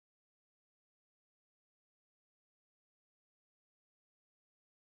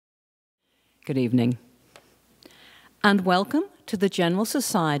Good evening. And welcome to the General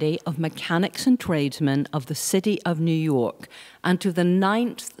Society of Mechanics and Tradesmen of the City of New York, and to the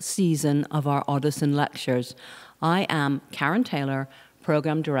 9th season of our Artisan Lectures. I am Karen Taylor,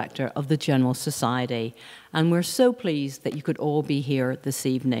 Program Director of the General Society, and we're so pleased that you could all be here this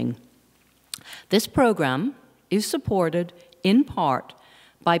evening. This program is supported in part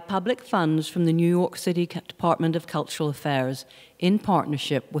by public funds from the New York City Department of Cultural Affairs in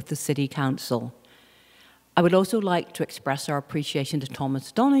partnership with the City Council. I would also like to express our appreciation to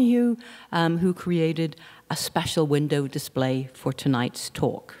Thomas Donahue, who created a special window display for tonight's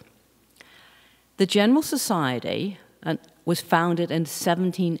talk. The General Society was founded in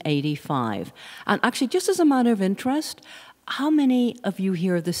 1785. And actually, just as a matter of interest, how many of you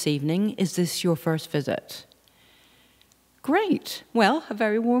here this evening, is this your first visit? Great. Well, a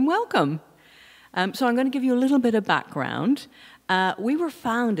very warm welcome. So I'm going to give you a little bit of background. We were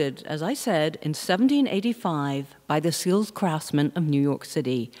founded, as I said, in 1785 by the skilled craftsmen of New York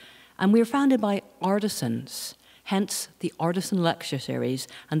City. And we were founded by artisans, hence the Artisan Lecture Series.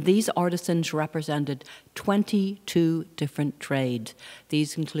 And these artisans represented 22 different trades.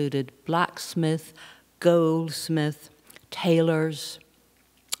 These included blacksmith, goldsmith, tailors,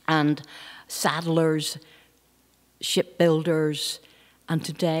 and saddlers, shipbuilders, and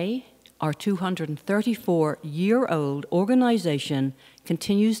today our 234-year-old organization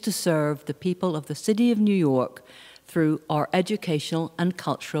continues to serve the people of the City of New York through our educational and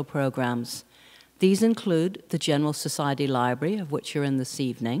cultural programs. These include the General Society Library, of which you're in this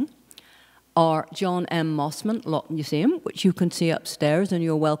evening, our John M. Mossman Lock Museum, which you can see upstairs, and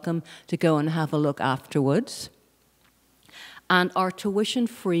you're welcome to go and have a look afterwards, and our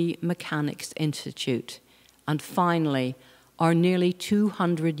tuition-free Mechanics Institute. And finally, our nearly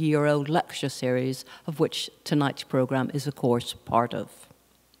 200-year-old lecture series, of which tonight's program is, of course, part of.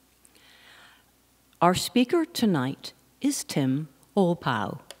 Our speaker tonight is Tim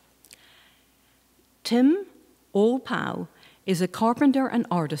Alpaugh. Tim Alpaugh is a carpenter and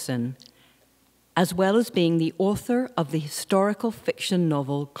artisan, as well as being the author of the historical fiction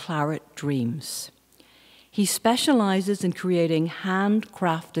novel Claret Dreams. He specializes in creating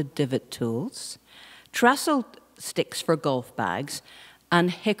handcrafted divot tools, trestle sticks for golf bags, and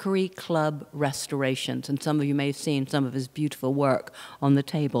hickory club restorations. And some of you may have seen some of his beautiful work on the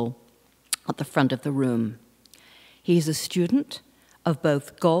table at the front of the room. He is a student of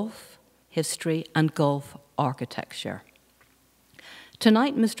both golf history and golf architecture.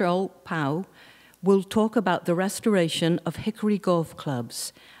 Tonight, Mr. Alpaugh will talk about the restoration of hickory golf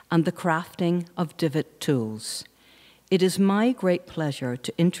clubs and the crafting of divot tools. It is my great pleasure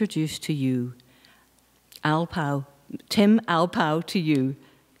to introduce to you Tim Alpaugh to you.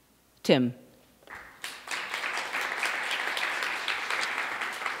 Tim.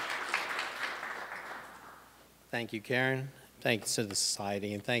 Thank you, Karen. Thanks to the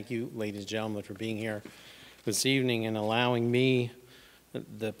Society, and thank you, ladies and gentlemen, for being here this evening and allowing me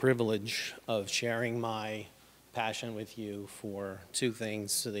the privilege of sharing my passion with you for two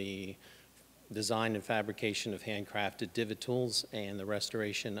things: the design and fabrication of handcrafted divot tools and the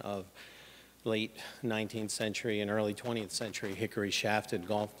restoration of late 19th century and early 20th century hickory shafted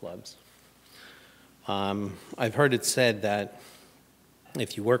golf clubs. I've heard it said that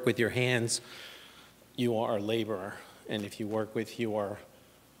if you work with your hands, you are a laborer. And if you work with your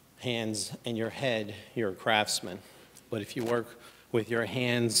hands and your head, you're a craftsman. But if you work with your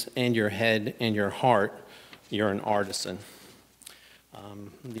hands and your head and your heart, you're an artisan.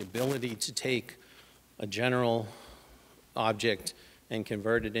 The ability to take a general object and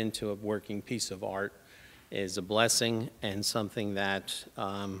convert it into a working piece of art is a blessing and something that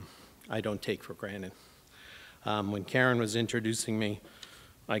I don't take for granted. When Karen was introducing me,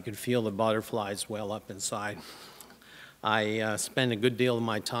 I could feel the butterflies well up inside. I spend a good deal of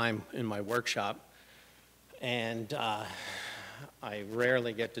my time in my workshop, and I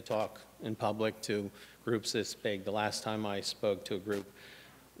rarely get to talk in public to groups this big. The last time I spoke to a group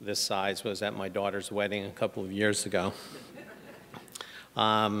this size was at my daughter's wedding a couple of years ago.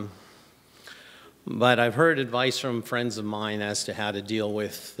 But I've heard advice from friends of mine as to how to deal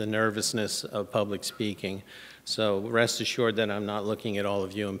with the nervousness of public speaking. So rest assured that I'm not looking at all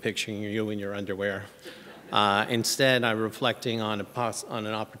of you and picturing you in your underwear. Instead, I'm reflecting on an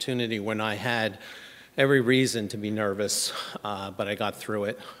opportunity when I had every reason to be nervous, but I got through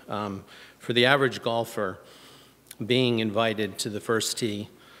it. For the average golfer, being invited to the first tee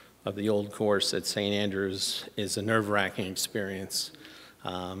of the old course at St. Andrews is a nerve-wracking experience.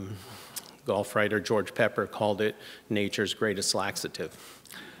 Golf writer George Pepper called it nature's greatest laxative.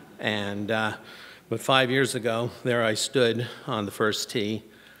 But 5 years ago, there I stood on the first tee,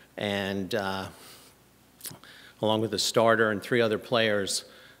 and along with the starter and 3 other players,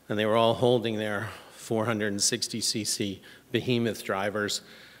 and they were all holding their 460cc behemoth drivers,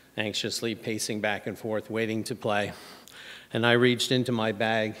 anxiously pacing back and forth, waiting to play. And I reached into my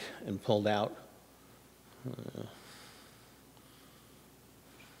bag and pulled out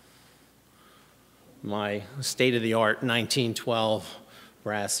my state-of-the-art 1912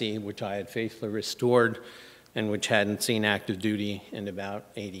 Brassy, which I had faithfully restored and which hadn't seen active duty in about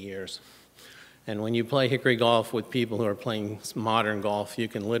 80 years. And when you play hickory golf with people who are playing modern golf, you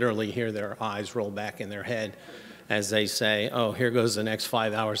can literally hear their eyes roll back in their head as they say, oh, here goes the next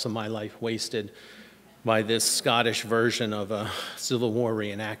 5 hours of my life wasted by this Scottish version of a Civil War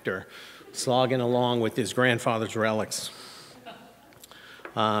reenactor slogging along with his grandfather's relics.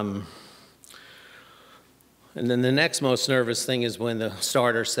 And then the next most nervous thing is when the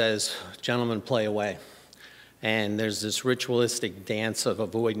starter says, gentlemen, play away. And there's this ritualistic dance of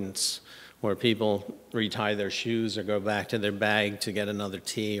avoidance where people retie their shoes or go back to their bag to get another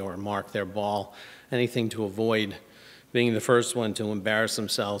tee or mark their ball, anything to avoid being the first one to embarrass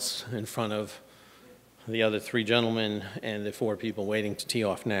themselves in front of the other 3 gentlemen and the 4 people waiting to tee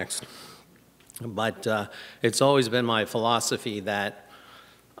off next. But it's always been my philosophy that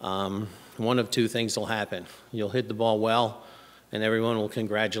one of 2 things will happen. You'll hit the ball well, and everyone will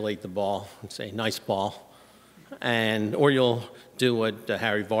congratulate the ball and say, nice ball. Or you'll do what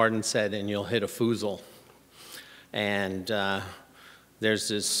Harry Vardon said, and you'll hit a foozle. And there's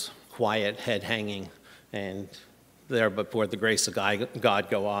this quiet head hanging, and there but for the grace of God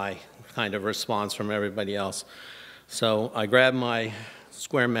go I kind of response from everybody else. So I grabbed my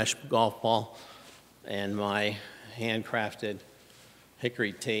square mesh golf ball and my handcrafted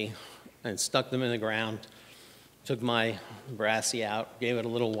hickory tee and stuck them in the ground, took my Brassy out, gave it a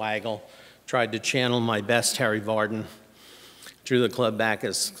little waggle, tried to channel my best Harry Vardon, drew the club back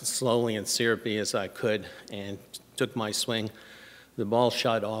as slowly and syrupy as I could, and took my swing. The ball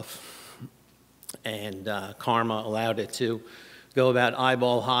shot off, and karma allowed it to go about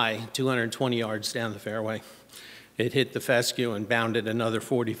eyeball high, 220 yards down the fairway. It hit the fescue and bounded another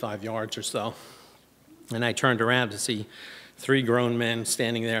 45 yards or so. And I turned around to see 3 grown men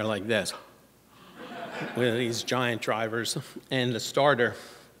standing there like this with these giant drivers, and the starter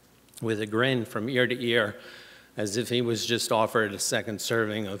with a grin from ear to ear as if he was just offered a second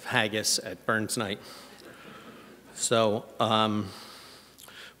serving of haggis at Burns night. So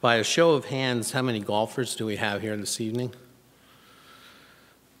by a show of hands, how many golfers do we have here this evening?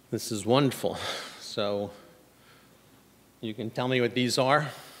 This is wonderful. So you can tell me what these are.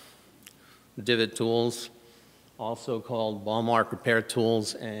 Divot tools, also called ball mark repair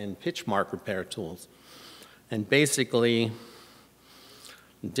tools and pitch mark repair tools. And basically,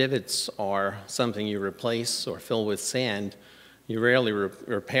 divots are something you replace or fill with sand. You rarely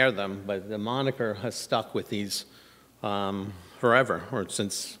repair them, but the moniker has stuck with these forever, or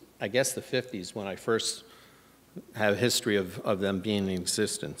since, I guess, the 50s when I first have history of them being in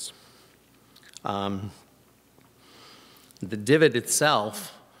existence. The divot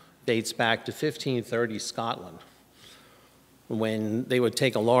itself dates back to 1530 Scotland, when they would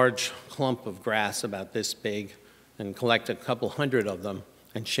take a large clump of grass about this big and collect a couple hundred of them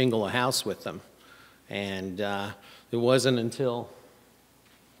and shingle a house with them. And it wasn't until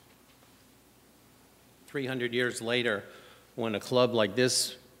 300 years later, when a club like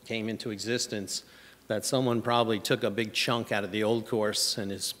this came into existence, that someone probably took a big chunk out of the old course,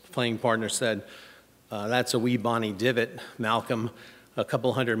 and his playing partner said, that's a wee bonny divot, Malcolm, a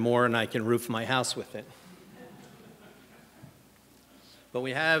couple hundred more and I can roof my house with it. But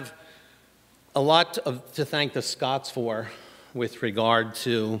we have a lot to thank the Scots for with regard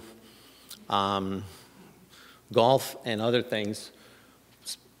to golf and other things.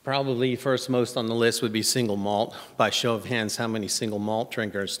 Probably first most on the list would be single malt. By show of hands, how many single malt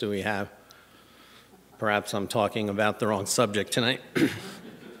drinkers do we have? Perhaps I'm talking about the wrong subject tonight.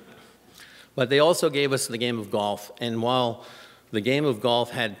 But they also gave us the game of golf. And while the game of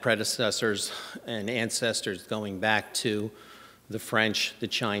golf had predecessors and ancestors going back to the French, the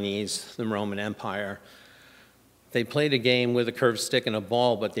Chinese, the Roman Empire, they played a game with a curved stick and a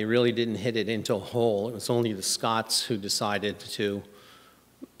ball, but they really didn't hit it into a hole. It was only the Scots who decided to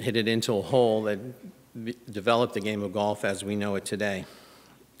hit it into a hole that developed the game of golf as we know it today.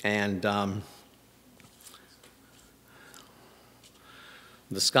 And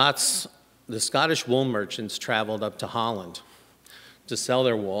the Scottish wool merchants traveled up to Holland to sell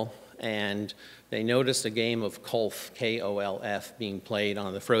their wool, and they noticed a game of kolf, K-O-L-F, being played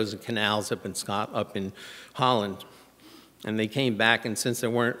on the frozen canals up in Holland. And they came back, and since there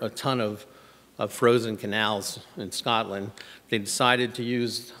weren't a ton of frozen canals in Scotland, they decided to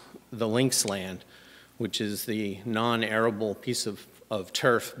use the links land, which is the non-arable piece of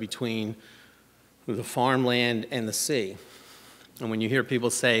turf between the farmland and the sea. And when you hear people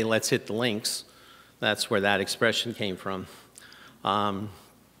say, let's hit the links, that's where that expression came from.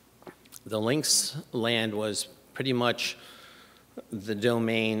 The links land was pretty much the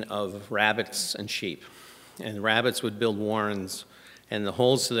domain of rabbits and sheep. And rabbits would build warrens, and the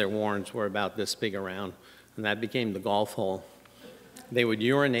holes to their warrens were about this big around, and that became the golf hole. They would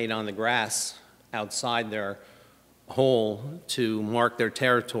urinate on the grass outside their hole to mark their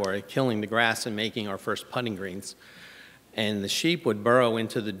territory, killing the grass and making our first putting greens. And the sheep would burrow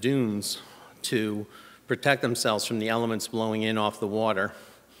into the dunes to protect themselves from the elements blowing in off the water.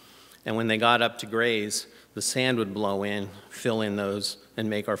 And when they got up to graze, the sand would blow in, fill in those, and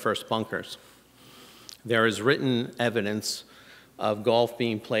make our first bunkers. There is written evidence of golf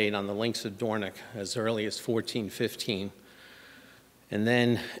being played on the links of Dornoch as early as 1415. And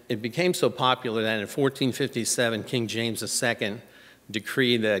then it became so popular that in 1457, King James II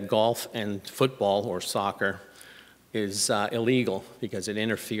decreed that golf and football, or soccer, is illegal because it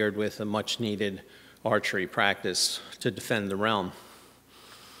interfered with a much-needed archery practice to defend the realm.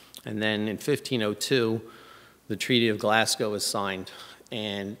 And then in 1502, the Treaty of Glasgow was signed,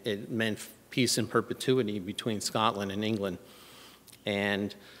 and it meant peace and perpetuity between Scotland and England.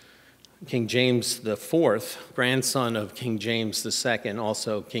 And King James IV, grandson of King James II,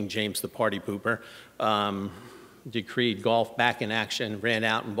 also King James the party pooper, decreed golf back in action, ran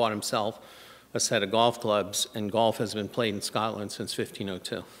out and bought himself a set of golf clubs, and golf has been played in Scotland since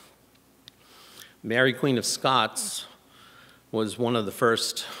 1502. Mary, Queen of Scots, was one of the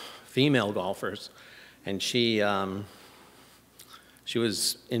first female golfers, and she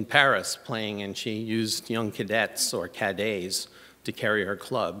was in Paris playing, and she used young cadets or cadets to carry her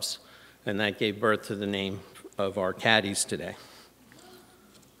clubs, and that gave birth to the name of our caddies today.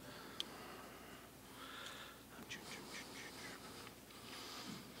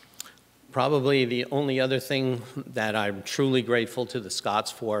 Probably the only other thing that I'm truly grateful to the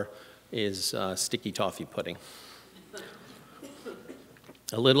Scots for is sticky toffee pudding.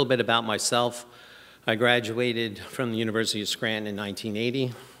 A little bit about myself. I graduated from the University of Scranton in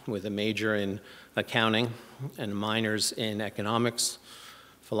 1980 with a major in accounting and minors in economics,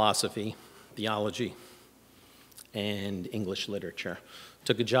 philosophy, theology, and English literature.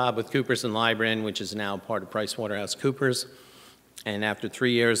 Took a job with Coopers & Lybrand, which is now part of PricewaterhouseCoopers. And after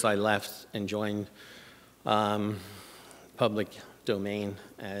 3 years, I left and joined public domain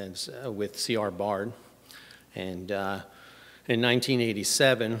with C.R. Bard. And in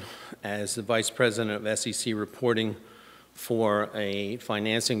 1987, as the Vice President of SEC Reporting for a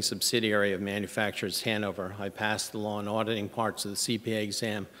financing subsidiary of Manufacturers Hanover, I passed the law and auditing parts of the CPA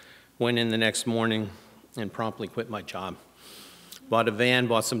exam, went in the next morning, and promptly quit my job. Bought a van,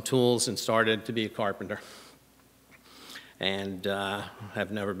 bought some tools, and started to be a carpenter. And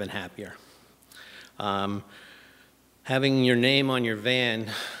have never been happier. Having your name on your van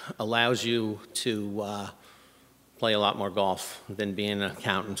allows you to play a lot more golf than being an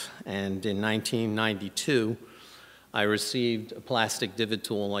accountant. And in 1992, I received a plastic divot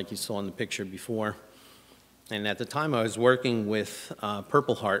tool like you saw in the picture before. And at the time, I was working with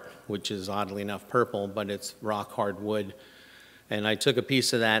Purple Heart, which is oddly enough purple, but it's rock hard wood. And I took a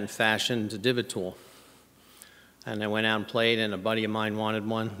piece of that and fashioned a divot tool. And I went out and played, and a buddy of mine wanted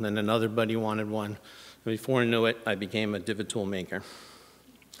one, then another buddy wanted one. And before I knew it, I became a divot tool maker.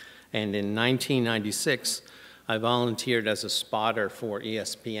 And in 1996, I volunteered as a spotter for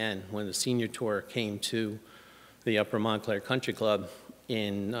ESPN when the senior tour came to the Upper Montclair Country Club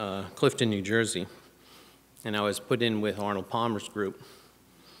in Clifton, New Jersey. And I was put in with Arnold Palmer's group.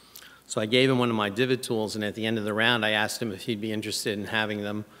 So I gave him one of my divot tools, and at the end of the round, I asked him if he'd be interested in having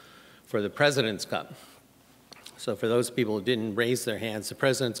them for the President's Cup. So for those people who didn't raise their hands, the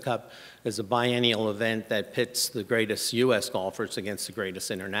President's Cup is a biennial event that pits the greatest U.S. golfers against the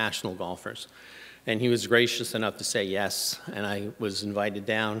greatest international golfers. And he was gracious enough to say yes, and I was invited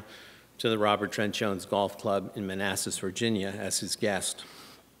down to the Robert Trent Jones Golf Club in Manassas, Virginia as his guest.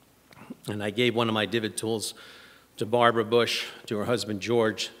 And I gave one of my divot tools to Barbara Bush, to her husband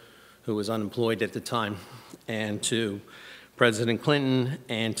George, who was unemployed at the time, and to President Clinton,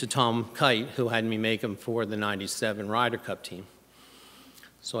 and to Tom Kite, who had me make them for the '97 Ryder Cup team.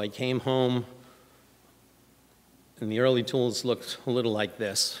 So I came home, and the early tools looked a little like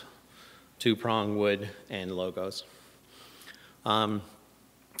this, two-prong wood and logos.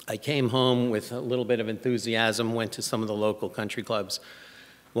 I came home with a little bit of enthusiasm, went to some of the local country clubs,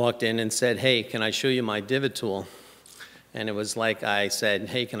 walked in and said, hey, can I show you my divot tool? And it was like I said,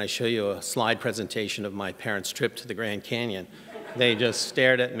 hey, can I show you a slide presentation of my parents' trip to the Grand Canyon? they just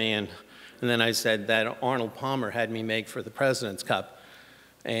stared at me, and then I said that Arnold Palmer had me make for the President's Cup.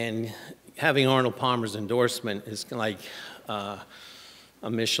 And having Arnold Palmer's endorsement is like a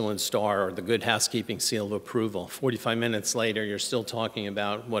Michelin star or the Good Housekeeping seal of approval. 45 minutes later, you're still talking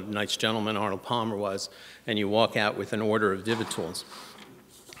about what a nice gentleman Arnold Palmer was, and you walk out with an order of Divot tools.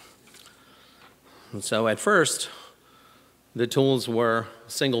 And so at first, the tools were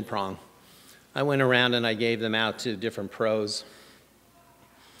single prong. I went around and I gave them out to different pros.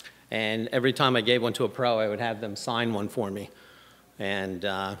 And every time I gave one to a pro, I would have them sign one for me. And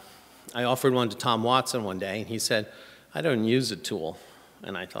I offered one to Tom Watson one day, and he said, "I don't use a tool."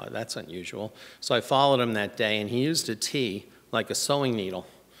 And I thought, that's unusual. So I followed him that day, and he used a T, like a sewing needle.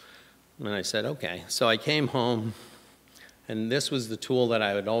 And I said, okay. So I came home, and this was the tool that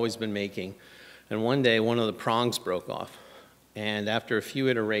I had always been making. And one day, one of the prongs broke off. And after a few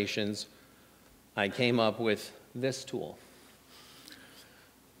iterations, I came up with this tool.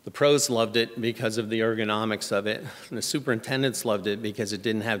 The pros loved it because of the ergonomics of it. And the superintendents loved it because it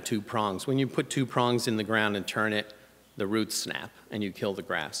didn't have two prongs. When you put two prongs in the ground and turn it, the roots snap and you kill the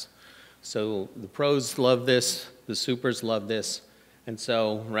grass. So the pros love this, the supers love this. And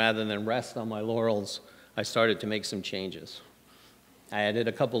so rather than rest on my laurels, I started to make some changes. I added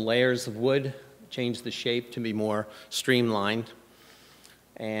a couple layers of wood, changed the shape to be more streamlined,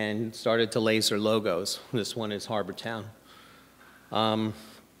 and started to laser logos. This one is Harbor Town.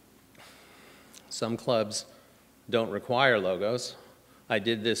 Some clubs don't require logos. I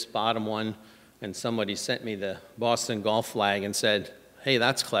did this bottom one, and somebody sent me the Boston golf flag and said, hey,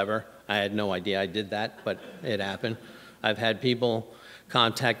 that's clever. I had no idea I did that, but it happened. I've had people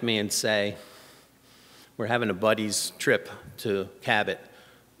contact me and say, we're having a buddies trip to Cabot.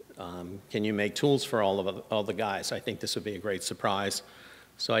 Can you make tools for all the guys? I think this would be a great surprise.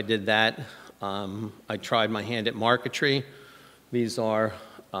 So I did that. I tried my hand at marquetry. These are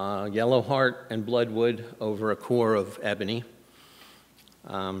yellow heart and bloodwood over a core of ebony.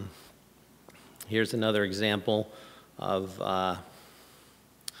 Here's another example of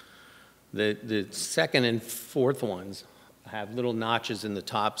the second and fourth ones have little notches in the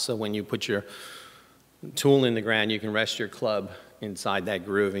top, so when you put your tool in the ground, you can rest your club inside that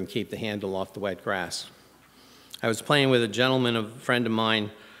groove and keep the handle off the wet grass. I was playing with a gentleman, a friend of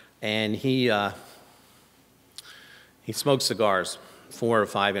mine, and he smoked cigars, 4 or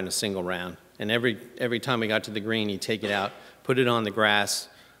 5 in a single round. And every time we got to the green, he'd take it out, put it on the grass,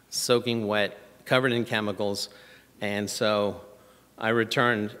 soaking wet, covered in chemicals. And so I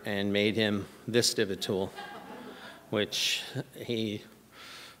returned and made him this divot tool, which he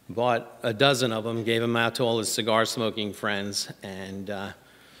bought a dozen of them, gave them out to all his cigar-smoking friends. And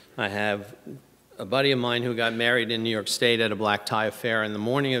I have a buddy of mine who got married in New York State at a black tie affair. In the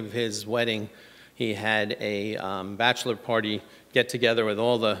morning of his wedding, he had a bachelor party get-together with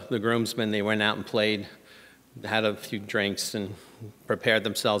all the groomsmen. They went out and played, had a few drinks, and prepared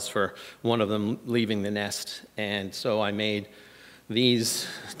themselves for one of them leaving the nest. And so I made these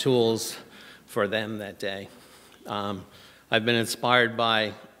tools for them that day. I've been inspired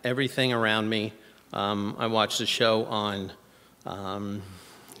by everything around me. I watched a show on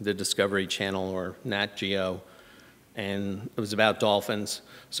the Discovery Channel or Nat Geo, and it was about dolphins.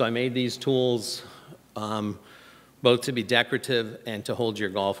 So I made these tools both to be decorative and to hold your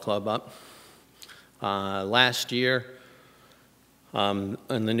golf club up. Last year, in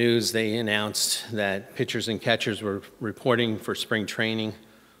the news, they announced that pitchers and catchers were reporting for spring training.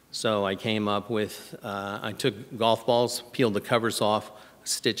 So I came up with, I took golf balls, peeled the covers off,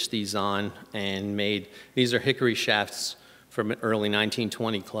 stitched these on, and made, these are hickory shafts from early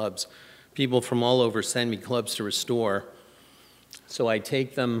 1920 clubs. People from all over send me clubs to restore. So I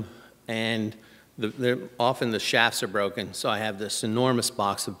take them, and often the shafts are broken. So I have this enormous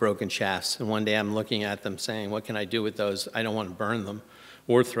box of broken shafts. And one day I'm looking at them saying, what can I do with those? I don't want to burn them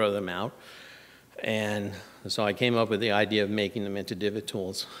or throw them out. And so I came up with the idea of making them into divot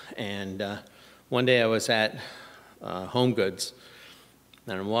tools. And one day I was at Home Goods,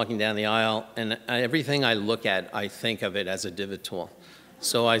 and I'm walking down the aisle, and everything I look at, I think of it as a divot tool.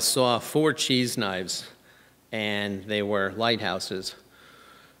 So I saw 4 cheese knives, and they were lighthouses.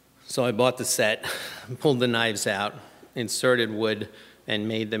 So I bought the set, pulled the knives out, inserted wood, and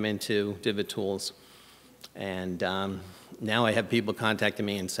made them into divot tools. And now I have people contacting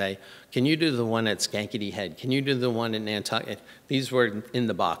me and say, can you do the one at Skankety Head? Can you do the one at Nantucket? These were in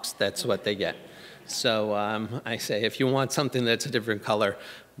the box. That's what they get. So I say, if you want something that's a different color,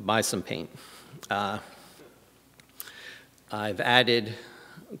 buy some paint. I've added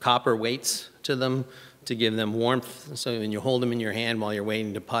copper weights to them to give them warmth. So when you hold them in your hand while you're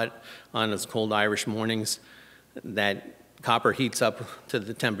waiting to putt on those cold Irish mornings, that Copper heats up to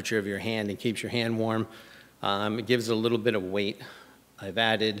the temperature of your hand and keeps your hand warm. It gives it a little bit of weight. I've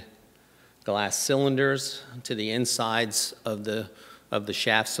added glass cylinders to the insides of the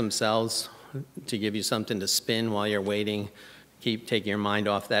shafts themselves to give you something to spin while you're waiting. Keep taking your mind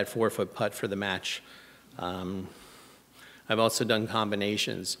off that 4-foot putt for the match. I've also done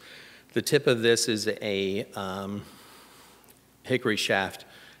combinations. The tip of this is a hickory shaft,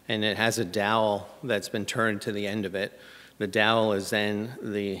 and it has a dowel that's been turned to the end of it. The dowel is then,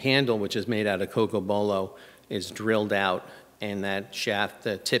 the handle, which is made out of cocobolo, is drilled out, and that shaft,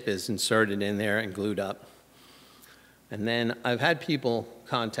 the tip is inserted in there and glued up. And then I've had people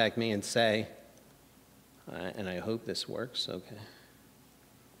contact me and say, and I hope this works, okay,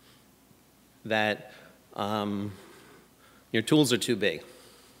 that your tools are too big.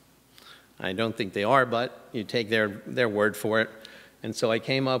 I don't think they are, but you take their word for it. And so I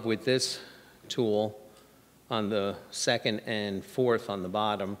came up with this tool on the 2nd and 4th on the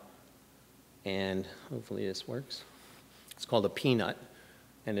bottom, and hopefully this works. It's called a peanut,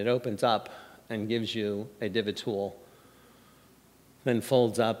 and it opens up and gives you a divot tool, then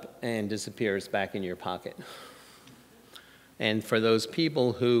folds up and disappears back in your pocket. And for those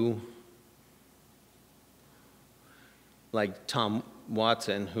people who, like Tom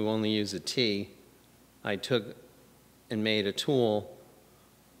Watson, who only use a T, I took and made a tool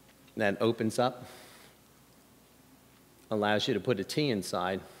that opens up, allows you to put a T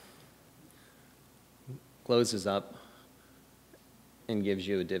inside, closes up, and gives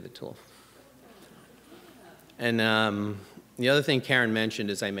you a divot tool. And the other thing Karen mentioned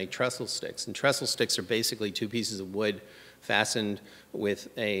is I make trestle sticks. And trestle sticks are basically 2 pieces of wood fastened with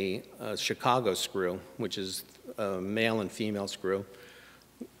a Chicago screw, which is a male and female screw,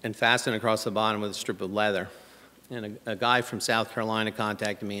 and fastened across the bottom with a strip of leather. And a guy from South Carolina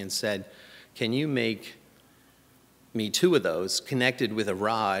contacted me and said, can you make me 2 of those connected with a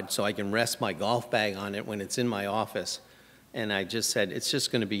rod so I can rest my golf bag on it when it's in my office? And I just said, it's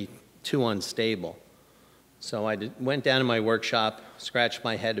just going to be too unstable. So I went down to my workshop, scratched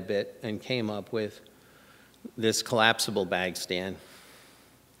my head a bit, and came up with this collapsible bag stand.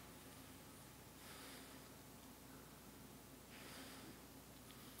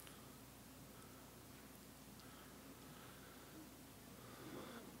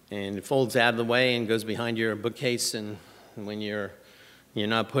 And it folds out of the way and goes behind your bookcase, and when you're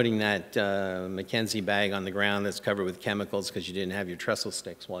not putting that Mackenzie bag on the ground that's covered with chemicals because you didn't have your trestle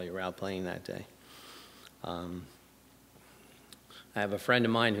sticks while you were out playing that day. I have a friend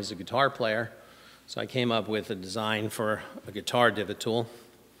of mine who's a guitar player, so I came up with a design for a guitar divot tool.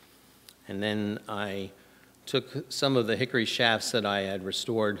 And then I took some of the hickory shafts that I had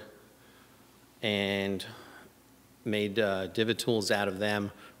restored and made divot tools out of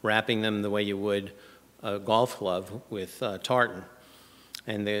them, wrapping them the way you would a golf glove with tartan.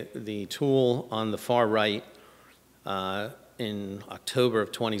 And the tool on the far right, in October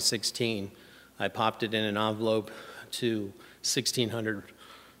of 2016, I popped it in an envelope to 1600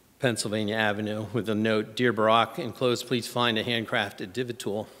 Pennsylvania Avenue with a note, "Dear Barack, enclosed, please find a handcrafted divot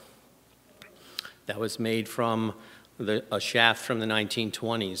tool." That was made from a shaft from the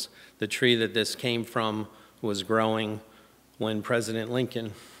 1920s. The tree that this came from was growing when President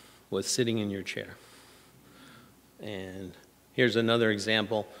Lincoln was sitting in your chair. And here's another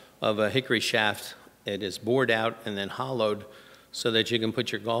example of a hickory shaft. It is bored out and then hollowed so that you can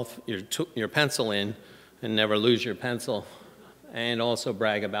put your pencil in and never lose your pencil, and also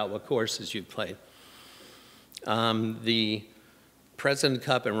brag about what courses you've played. The President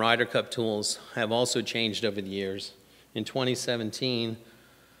Cup and Ryder Cup tools have also changed over the years. In 2017,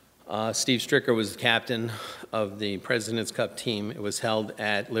 Steve Stricker was the captain of the President's Cup team. It was held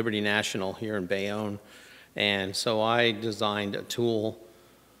at Liberty National here in Bayonne. And so I designed a tool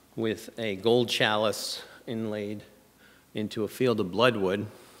with a gold chalice inlaid into a field of bloodwood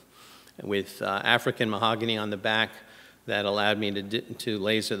with African mahogany on the back that allowed me to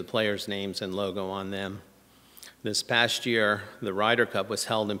laser the players' names and logo on them. This past year, the Ryder Cup was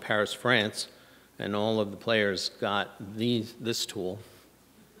held in Paris, France, and all of the players got this tool,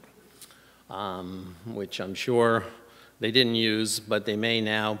 which I'm sure they didn't use, but they may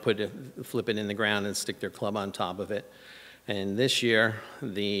now flip it in the ground and stick their club on top of it. And this year,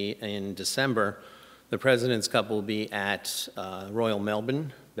 in December, the President's Cup will be at Royal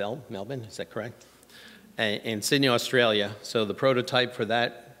Melbourne, is that correct? In Sydney, Australia. So the prototype for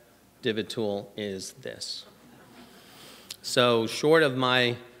that divot tool is this. So short of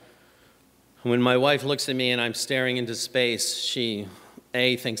when my wife looks at me and I'm staring into space, she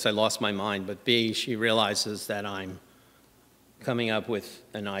A, thinks I lost my mind, but B, she realizes that I'm coming up with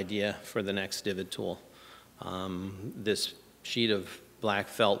an idea for the next divot tool. This sheet of black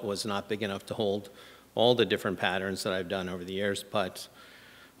felt was not big enough to hold all the different patterns that I've done over the years, but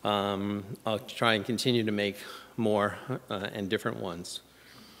I'll try and continue to make more and different ones.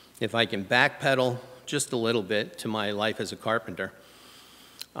 If I can backpedal just a little bit to my life as a carpenter,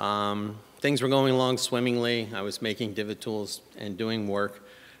 things were going along swimmingly. I was making divot tools and doing work,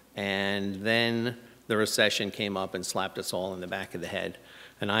 and then the recession came up and slapped us all in the back of the head.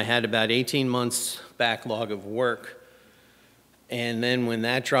 And I had about 18 months backlog of work, and then when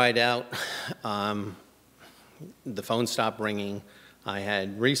that dried out, the phone stopped ringing. I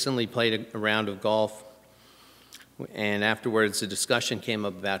had recently played a round of golf, and afterwards a discussion came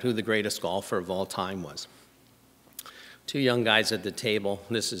up about who the greatest golfer of all time was. Two young guys at the table,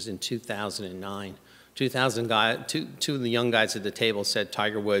 this is in 2009, two of the young guys at the table said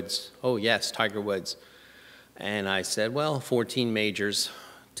Tiger Woods. Oh yes, Tiger Woods. And I said, well, 14 majors.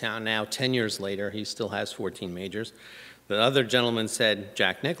 Now 10 years later, he still has 14 majors. The other gentleman said,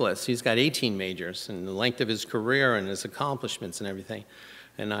 Jack Nicklaus, he's got 18 majors, and the length of his career and his accomplishments and everything.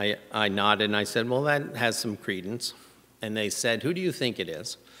 And I nodded and I said, well, that has some credence. And they said, who do you think it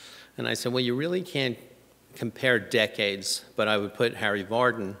is? And I said, well, you really can't compare decades, but I would put Harry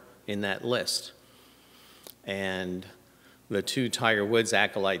Vardon in that list. And the two Tiger Woods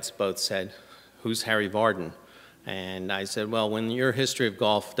acolytes both said, who's Harry Vardon? And I said, well, when your history of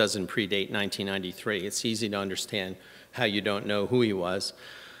golf doesn't predate 1993, it's easy to understand how you don't know who he was.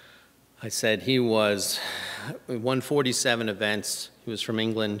 I said he won 47 events. He was from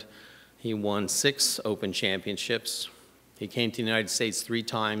England. He won 6 Open championships. He came to the United States 3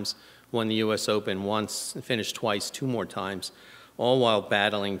 times, won the US Open once, finished twice, 2 more times, all while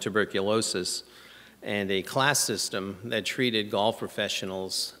battling tuberculosis and a class system that treated golf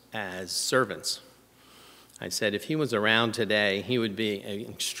professionals as servants. I said if he was around today, he would be an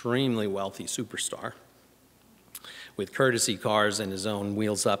extremely wealthy superstar with courtesy cars and his own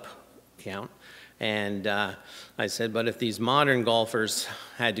wheels up account. And I said, but if these modern golfers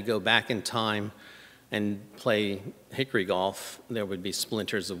had to go back in time and play hickory golf, there would be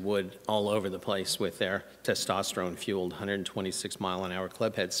splinters of wood all over the place with their testosterone-fueled 126-mile-an-hour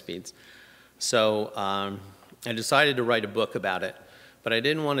clubhead speeds. So I decided to write a book about it, but I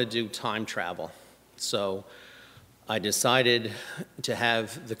didn't want to do time travel. So I decided to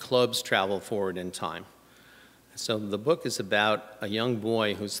have the clubs travel forward in time. So the book is about a young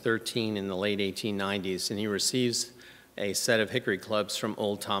boy who's 13 in the late 1890s, and he receives a set of hickory clubs from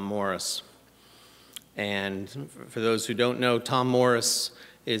old Tom Morris. And for those who don't know, Tom Morris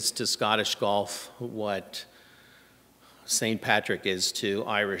is to Scottish golf what St. Patrick is to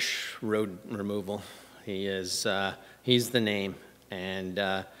Irish road removal. He's the name.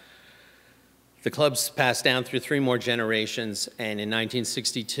 And the clubs passed down through 3 more generations, and in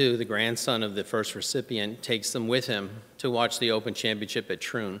 1962, the grandson of the first recipient takes them with him to watch the Open Championship at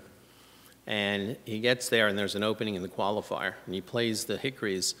Troon. And he gets there, and there's an opening in the qualifier, and he plays the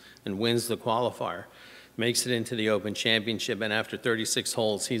hickories and wins the qualifier, makes it into the Open Championship, and after 36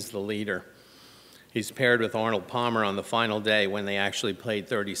 holes, he's the leader. He's paired with Arnold Palmer on the final day when they actually played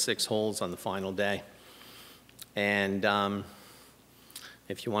 36 holes on the final day. And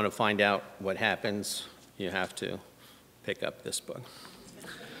if you want to find out what happens, you have to pick up this book.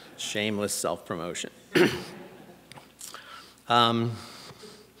 Shameless self-promotion.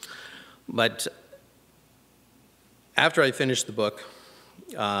 But after I finished the book,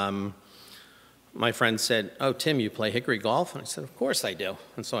 my friend said, oh, Tim, you play hickory golf? And I said, of course I do.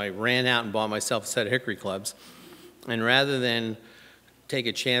 And so I ran out and bought myself a set of hickory clubs. And rather than take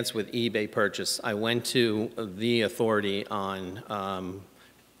a chance with eBay purchase, I went to the authority on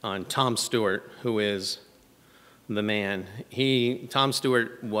Tom Stewart, who is the man. Tom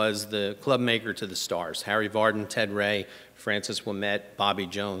Stewart was the club maker to the stars. Harry Vardon, Ted Ray, Francis Ouimet, Bobby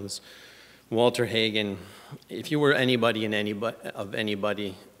Jones, Walter Hagen. If you were anybody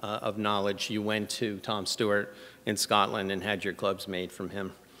of knowledge, you went to Tom Stewart in Scotland and had your clubs made from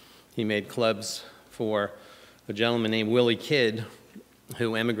him. He made clubs for a gentleman named Willie Kidd,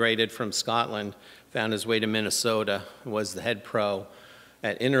 who emigrated from Scotland, found his way to Minnesota, was the head pro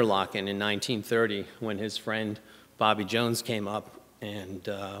at Interlaken in 1930 when his friend Bobby Jones came up and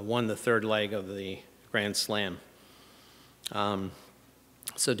won the 3rd leg of the Grand Slam.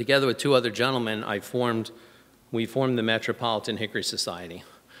 So together with 2 other gentlemen, we formed the Metropolitan Hickory Society.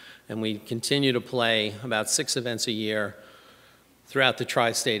 And we continue to play about 6 events a year throughout the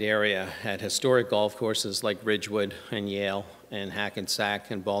tri-state area at historic golf courses like Ridgewood and Yale and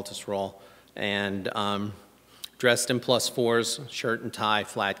Hackensack and Baltusrol, and dressed in +4s, shirt and tie,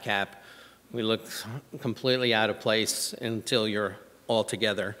 flat cap. We look completely out of place until you're all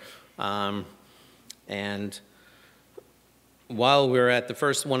together. And while we were at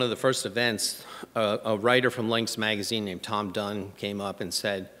one of the first events, a writer from Lynx magazine named Tom Dunn came up and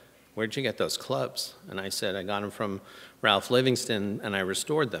said, "Where'd you get those clubs?" And I said, "I got them from Ralph Livingston, and I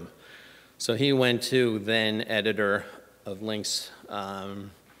restored them." So he went to then editor of Lynx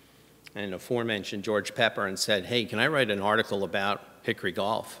and aforementioned George Pepper and said, "Hey, can I write an article about Hickory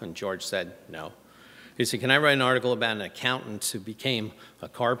golf?" And George said, "No." He said, "Can I write an article about an accountant who became a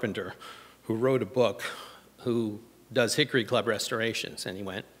carpenter, who wrote a book, who does Hickory Club restorations?" And he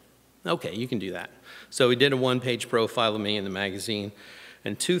went, "Okay, you can do that." So he did a one-page profile of me in the magazine,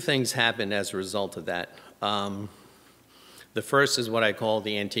 and two things happened as a result of that. The first is what I call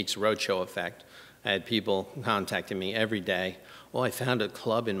the Antiques Roadshow effect. I had people contacting me every day. "Oh, I found a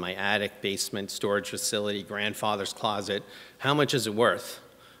club in my attic, basement, storage facility, grandfather's closet. How much is it worth?"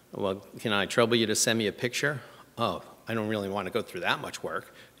 "Well, can I trouble you to send me a picture?" "Oh, I don't really want to go through that much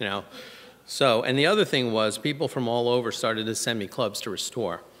work, you know." So, and the other thing was people from all over started to send me clubs to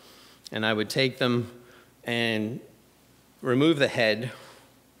restore. And I would take them and remove the head.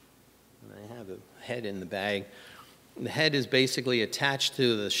 I have a head in the bag. The head is basically attached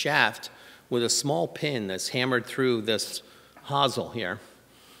to the shaft with a small pin that's hammered through this hosel here.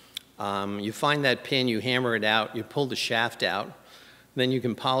 You find that pin, you hammer it out, you pull the shaft out, then you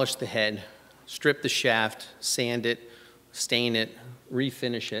can polish the head, strip the shaft, sand it, stain it,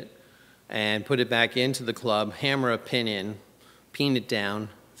 refinish it, and put it back into the club, hammer a pin in, peen it down,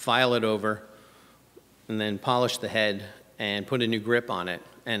 file it over, and then polish the head and put a new grip on it,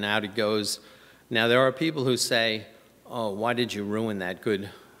 and out it goes. Now, there are people who say, "Oh, why did you ruin that good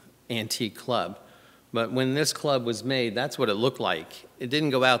antique club?" But when this club was made, that's what it looked like. It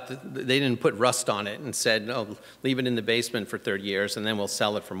didn't go out, they didn't put rust on it and said, "Oh, leave it in the basement for 30 years and then we'll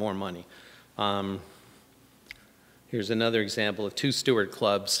sell it for more money." Here's another example of two Stewart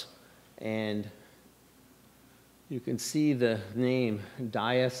clubs, and you can see the name,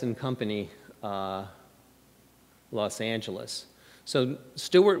 Dias and Company, Los Angeles. So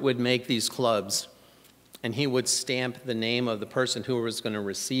Stewart would make these clubs, and he would stamp the name of the person who was going to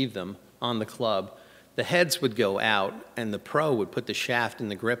receive them on the club. The heads would go out, and the pro would put the shaft and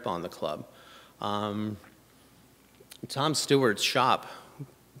the grip on the club. Tom Stewart's shop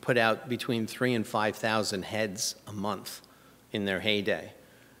put out between 3,000 and 5,000 heads a month in their heyday.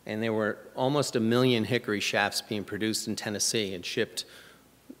 And there were almost 1 million hickory shafts being produced in Tennessee and shipped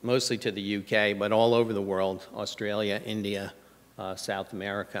mostly to the UK, but all over the world, Australia, India, South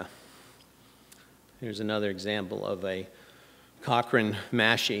America. Here's another example of a Cochrane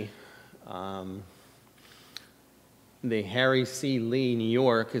mashie. The Harry C. Lee, New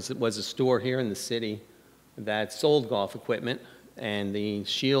York, was a store here in the city that sold golf equipment, and the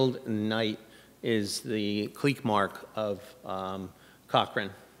shield and knight is the clique mark of Cochrane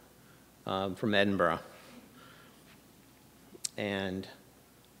from Edinburgh. And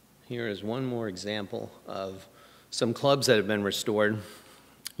here is one more example of some clubs that have been restored.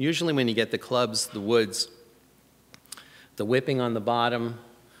 Usually when you get the clubs, the woods, the whipping on the bottom,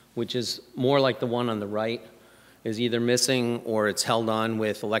 which is more like the one on the right, is either missing or it's held on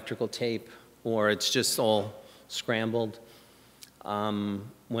with electrical tape or it's just all scrambled.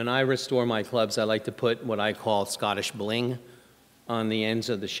 When I restore my clubs, I like to put what I call Scottish bling on the ends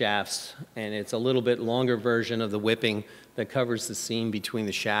of the shafts, and it's a little bit longer version of the whipping that covers the seam between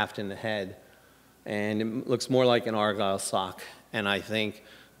the shaft and the head. And it looks more like an Argyle sock. And I think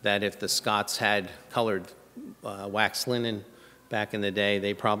that if the Scots had colored wax linen back in the day,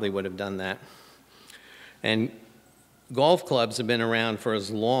 they probably would have done that. And golf clubs have been around for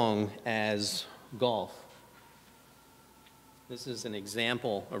as long as golf. This is an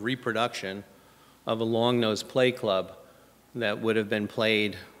example, a reproduction of a long-nosed play club that would have been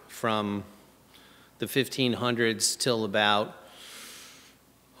played from the 1500s till about,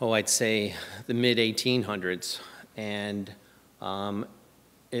 I'd say the mid-1800s. And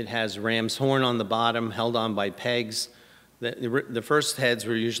it has ram's horn on the bottom, held on by pegs. The first heads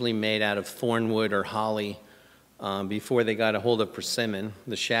were usually made out of thornwood or holly before they got a hold of persimmon.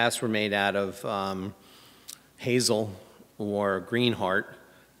 The shafts were made out of hazel or greenheart.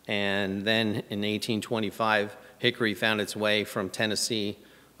 And then in 1825, hickory found its way from Tennessee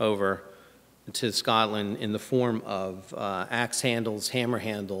over to Scotland in the form of axe handles, hammer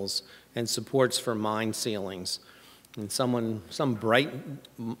handles, and supports for mine ceilings. And some bright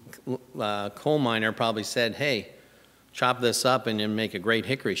coal miner probably said, "Hey, chop this up and then make a great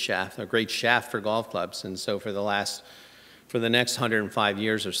hickory shaft, a great shaft for golf clubs." And so for the next 105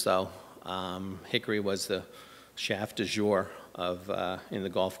 years or so, hickory was the shaft du jour in the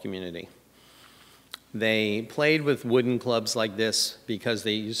golf community. They played with wooden clubs like this because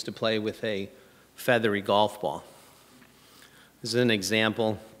they used to play with a feathery golf ball. This is an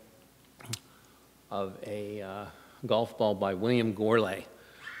example of a golf ball by William Gourlay.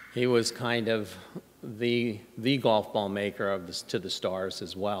 He was kind of the golf ball maker of to the stars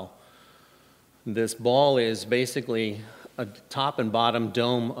as well. This ball is basically a top and bottom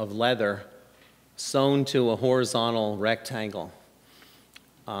dome of leather sewn to a horizontal rectangle.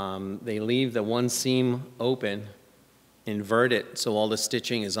 They leave the one seam open, invert it so all the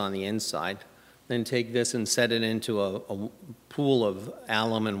stitching is on the inside, then take this and set it into a pool of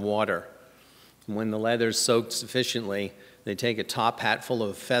alum and water. When the leather's soaked sufficiently, they take a top hat full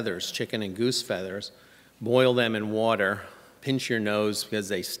of feathers, chicken and goose feathers, boil them in water, pinch your nose because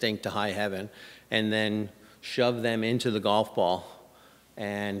they stink to high heaven, and then shove them into the golf ball,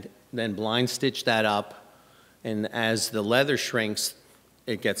 and then blind stitch that up. And as the leather shrinks,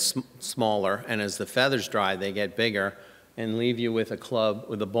 it gets smaller, and as the feathers dry, they get bigger, and leave you with a club,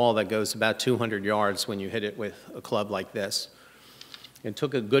 with a ball that goes about 200 yards when you hit it with a club like this. It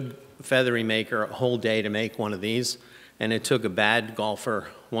took a good feathery maker a whole day to make one of these, and it took a bad golfer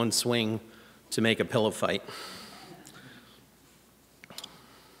one swing to make a pillow fight.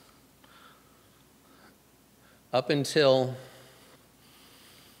 Up until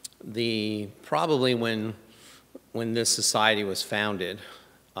probably when this society was founded,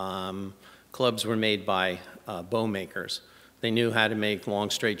 clubs were made by bow makers. They knew how to make long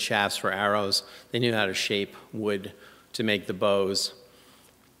straight shafts for arrows. They knew how to shape wood to make the bows.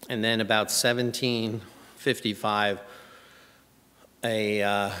 And then about 1755,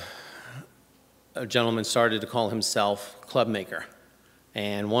 a gentleman started to call himself club maker.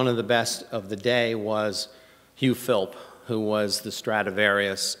 And one of the best of the day was Hugh Philp, who was the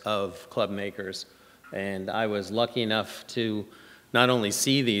Stradivarius of club makers. And I was lucky enough to not only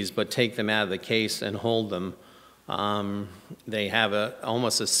see these, but take them out of the case and hold them. They have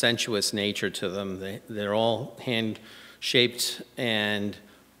almost a sensuous nature to them. They're all hand-shaped, and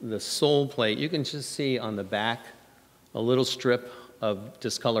the sole plate, you can just see on the back a little strip of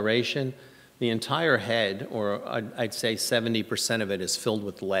discoloration. The entire head, or I'd say 70% of it, is filled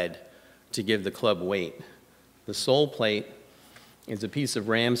with lead to give the club weight. The sole plate is a piece of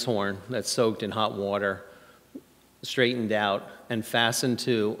ram's horn that's soaked in hot water, straightened out, and fastened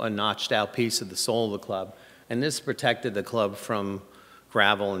to a notched out piece of the sole of the club. And this protected the club from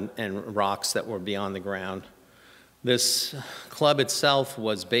gravel and rocks that were beyond the ground. This club itself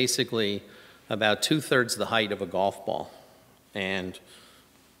was basically about 2/3 the height of a golf ball. And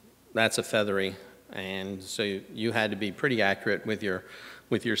that's a feathery. And so you had to be pretty accurate with your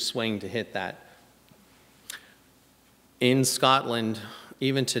swing to hit that. In Scotland,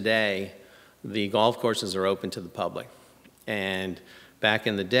 even today, the golf courses are open to the public. And back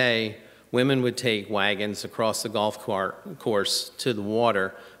in the day, women would take wagons across the golf course to the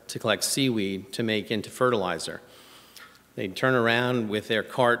water to collect seaweed to make into fertilizer. They'd turn around with their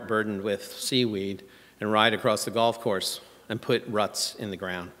cart burdened with seaweed and ride across the golf course and put ruts in the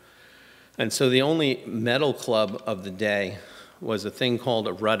ground. And so the only metal club of the day was a thing called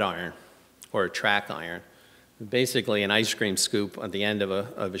a rut iron, or a track iron. Basically an ice cream scoop at the end of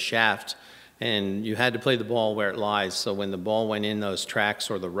a shaft, and you had to play the ball where it lies, so when the ball went in those tracks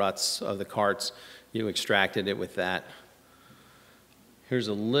or the ruts of the carts, you extracted it with that. Here's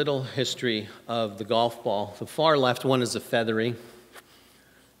a little history of the golf ball. The far left one is a feathery.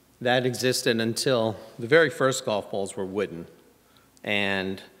 That existed until the very first golf balls were wooden,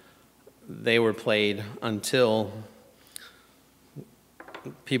 and they were played until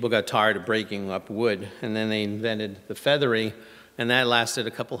people got tired of breaking up wood, and then they invented the feathery, and that lasted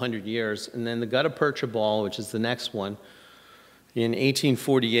a couple hundred years. And then the gutta percha ball, which is the next one, in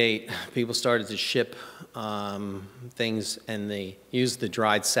 1848, people started to ship things, and they used the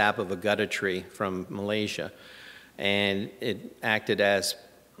dried sap of a gutta tree from Malaysia, and it acted as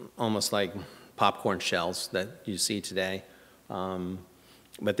almost like popcorn shells that you see today.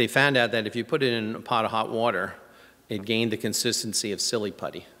 But they found out that if you put it in a pot of hot water, it gained the consistency of silly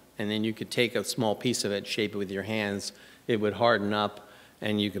putty. And then you could take a small piece of it, shape it with your hands, it would harden up,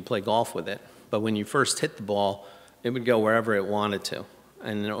 and you could play golf with it. But when you first hit the ball, it would go wherever it wanted to.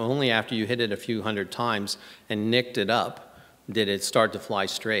 And only after you hit it a few hundred times and nicked it up did it start to fly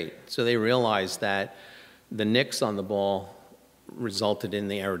straight. So they realized that the nicks on the ball resulted in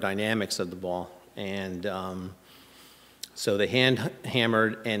the aerodynamics of the ball. And so the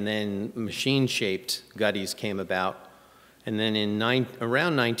hand-hammered and then machine-shaped gutties came about. And then in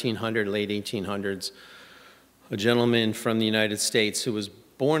around 1900, late 1800s, a gentleman from the United States who was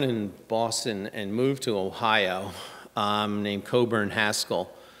born in Boston and moved to Ohio, named Coburn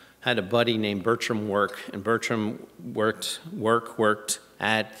Haskell, had a buddy named Bertram Work, and Bertram worked,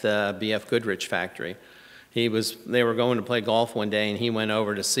 at the B.F. Goodrich factory. They were going to play golf one day, and he went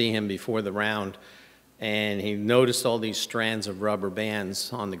over to see him before the round, and he noticed all these strands of rubber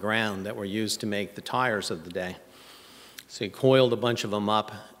bands on the ground that were used to make the tires of the day. So he coiled a bunch of them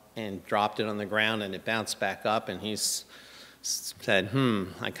up and dropped it on the ground, and it bounced back up, and he said,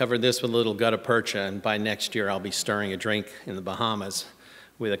 I covered this with a little gutta percha, and by next year I'll be stirring a drink in the Bahamas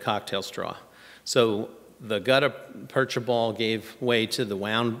with a cocktail straw. So the gutta percha ball gave way to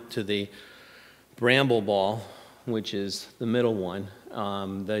the bramble ball, which is the middle one.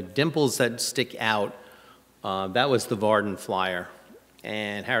 The dimples that stick out, that was the Varden flyer.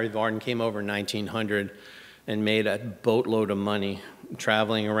 And Harry Varden came over in 1900 and made a boatload of money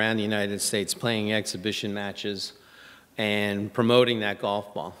traveling around the United States, playing exhibition matches and promoting that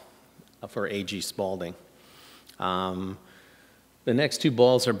golf ball for A.G. Spalding. The next two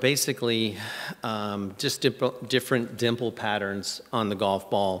balls are basically just different dimple patterns on the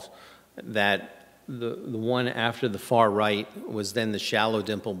golf balls. That the one after the far right was then the shallow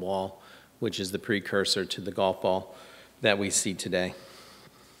dimple ball, which is the precursor to the golf ball that we see today.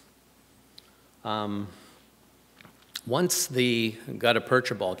 Once the gutta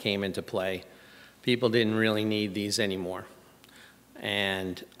percha ball came into play, people didn't really need these anymore.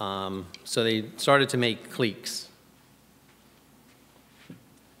 And so they started to make cleeks.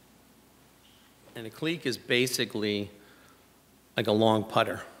 And a cleek is basically like a long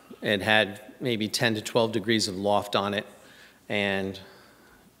putter. It had maybe 10 to 12 degrees of loft on it. And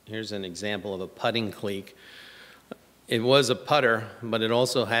here's an example of a putting cleek. It was a putter, but it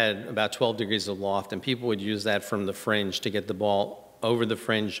also had about 12 degrees of loft, and people would use that from the fringe to get the ball over the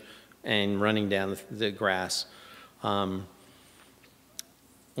fringe and running down the grass.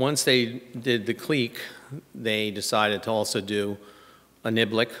 Once they did the cleek, they decided to also do a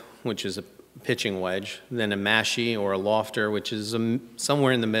niblick, which is a pitching wedge, then a mashie or a lofter, which is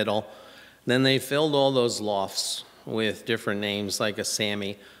somewhere in the middle. Then they filled all those lofts with different names like a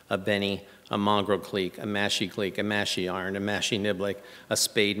Sammy, a Benny, a mongrel cleek, a mashie iron, a mashie niblick, a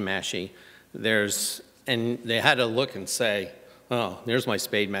spade mashie. And they had to look and say, oh, there's my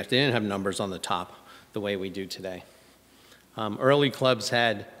spade mashie. They didn't have numbers on the top the way we do today. Early clubs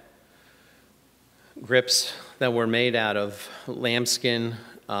had grips that were made out of lambskin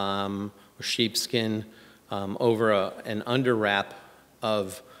or sheepskin over an underwrap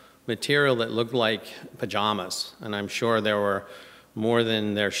of material that looked like pajamas. And I'm sure there were more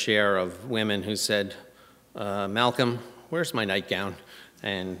than their share of women who said, Malcolm, where's my nightgown?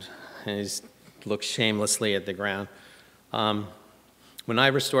 And he looked shamelessly at the ground. When I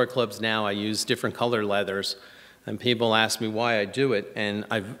restore clubs now, I use different color leathers, and people ask me why I do it, and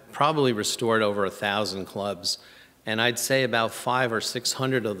I've probably restored over 1,000 clubs, and I'd say about 500 or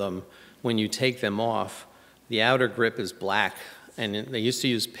 600 of them, when you take them off, the outer grip is black, and they used to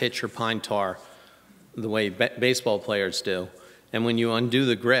use pitch or pine tar the way baseball players do. And when you undo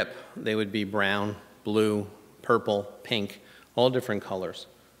the grip, they would be brown, blue, purple, pink, all different colors.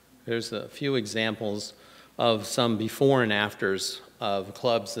 There's a few examples of some before and afters of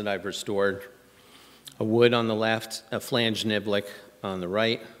clubs that I've restored. A wood on the left, a flange niblick on the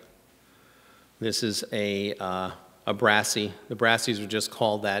right. This is a brassie. The brassies were just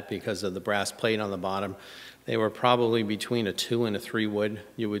called that because of the brass plate on the bottom. They were probably between a 2 and a 3 wood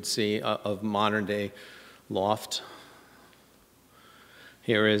you would see of modern day loft.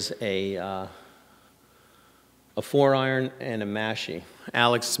 Here is a 4-iron and a mashie.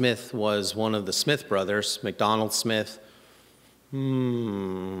 Alex Smith was one of the Smith brothers, McDonald Smith.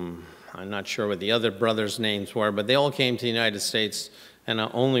 I'm not sure what the other brothers' names were, but they all came to the United States, and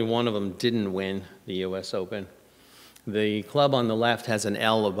only one of them didn't win the U.S. Open. The club on the left has an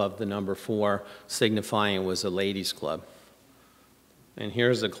L above the number 4, signifying it was a ladies' club. And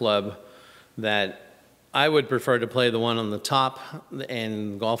here's a club that I would prefer to play the one on the top,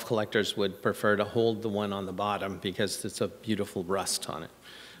 and golf collectors would prefer to hold the one on the bottom because it's a beautiful rust on it.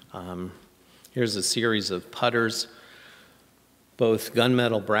 Here's a series of putters, both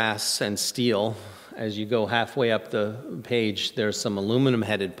gunmetal, brass, and steel. As you go halfway up the page, there's some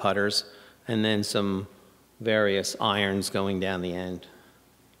aluminum-headed putters, and then some various irons going down the end.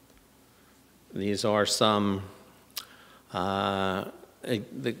 These are some, the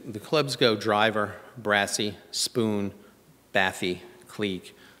clubs go driver, brassie, spoon, baffy,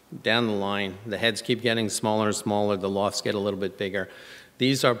 cleek. Down the line, the heads keep getting smaller and smaller, the lofts get a little bit bigger.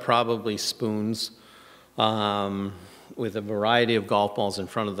 These are probably spoons with a variety of golf balls in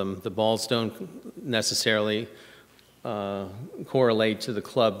front of them. The balls don't necessarily correlate to the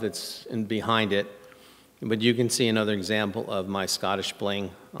club that's behind it, but you can see another example of my Scottish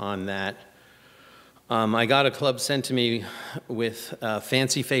bling on that. I got a club sent to me with a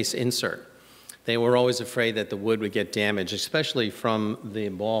fancy face insert. They were always afraid that the wood would get damaged, especially from the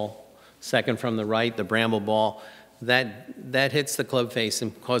ball, second from the right, the bramble ball. That hits the club face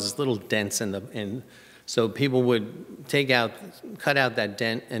and causes little dents so people would cut out that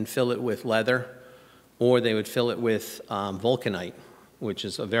dent and fill it with leather, or they would fill it with vulcanite, which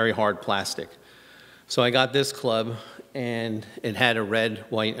is a very hard plastic. So I got this club, and it had a red,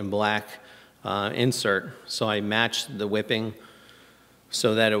 white, and black insert. So I matched the whipping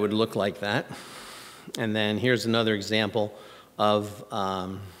so that it would look like that. And then here's another example of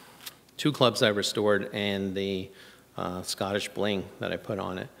 2 clubs I restored and the Scottish bling that I put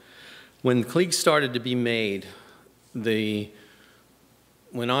on it. When cleeks started to be made, when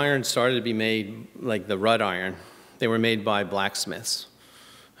iron started to be made, like the wrought iron, they were made by blacksmiths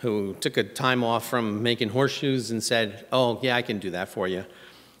who took a time off from making horseshoes and said, oh, yeah, I can do that for you.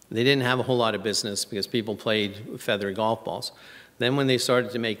 They didn't have a whole lot of business because people played feathery golf balls. Then when they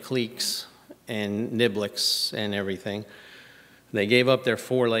started to make cleeks and nibliks and everything, they gave up their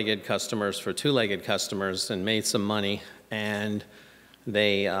 4-legged customers for 2-legged customers and made some money, and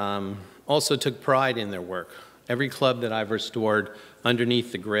they also took pride in their work. Every club that I've restored,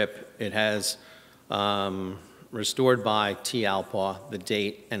 underneath the grip, it has restored by T. Alpaugh, the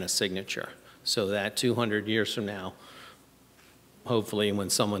date, and a signature, so that 200 years from now, hopefully when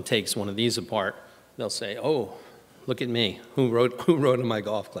someone takes one of these apart, they'll say, oh, look at me, who wrote on my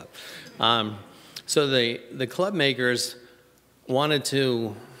golf club? So the club makers wanted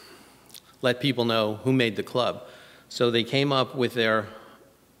to let people know who made the club. So they came up with a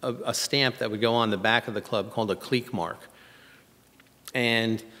stamp that would go on the back of the club called a cleek mark.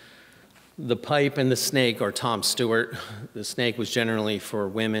 And the pipe and the snake are Tom Stewart. The snake was generally for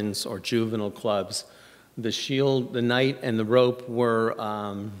women's or juvenile clubs. The shield, the knight, and the rope were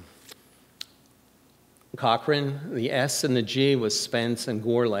Cochrane. The S and the G was Spence and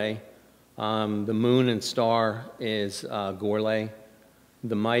Gourlay. The moon and star is Gourlay.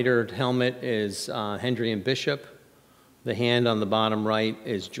 The mitered helmet is Hendry and Bishop. The hand on the bottom right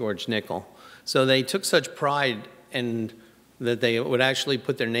is George Nickel. So they took such pride in that they would actually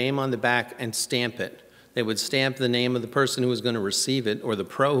put their name on the back and stamp it. They would stamp the name of the person who was going to receive it or the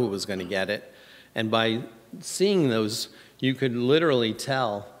pro who was going to get it. And by seeing those, you could literally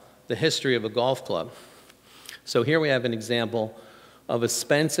tell the history of a golf club. So here we have an example of a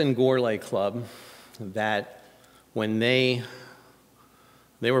Spence and Gourlay club that when they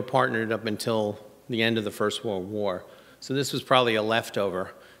were partnered up until the end of the First World War. So this was probably a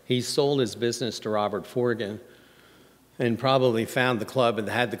leftover. He sold his business to Robert Forgan and probably found the club and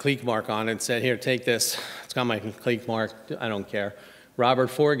had the cleek mark on it and said, here, take this. It's got my cleek mark. I don't care. Robert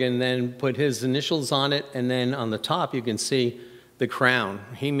Forgan then put his initials on it, and then on the top you can see the crown.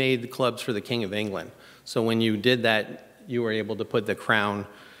 He made the clubs for the King of England. So when you did that, you were able to put the crown.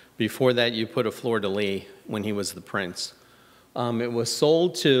 Before that, you put a fleur-de-lis when he was the prince. It was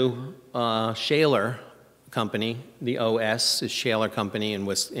sold to Shaler Company. The OS is Shaler Company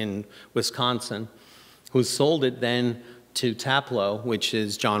in Wisconsin, who sold it then to Taplow, which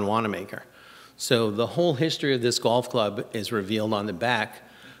is John Wanamaker. So the whole history of this golf club is revealed on the back.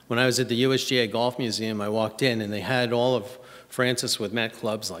 When I was at the USGA Golf Museum, I walked in and they had all of Francis Ouimet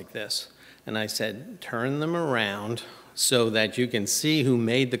clubs like this. And I said, turn them around so that you can see who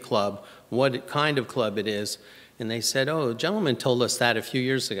made the club, what kind of club it is. And they said, oh, a gentleman told us that a few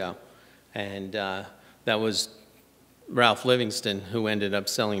years ago. And that was Ralph Livingston, who ended up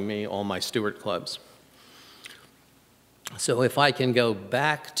selling me all my Stewart clubs. So if I can go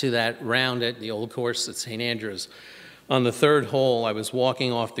back to that round at the old course at St. Andrews, on the 3rd hole, I was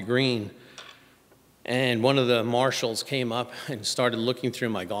walking off the green, and one of the marshals came up and started looking through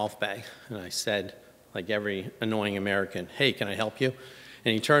my golf bag. And I said, like every annoying American, hey, can I help you?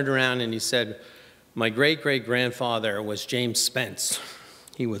 And he turned around and he said, my great-great-grandfather was James Spence.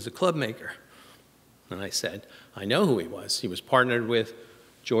 He was a club maker. And I said, I know who he was. He was partnered with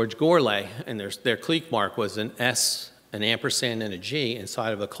George Gourlay, and their cleek mark was an S, an ampersand, and a G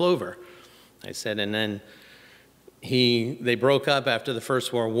inside of a clover. I said, and then they broke up after the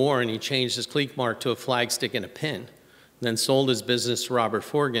First World War, and he changed his cleek mark to a flagstick and a pin, then sold his business to Robert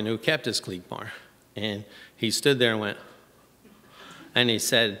Forgan, who kept his cleek mark. And he stood there and went, and he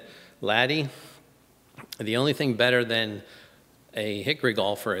said, laddie, the only thing better than a Hickory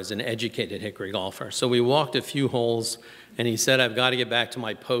golfer is an educated Hickory golfer. So we walked a few holes, and he said, I've got to get back to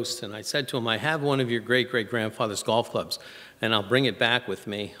my post. And I said to him, I have one of your great-great-grandfather's golf clubs, and I'll bring it back with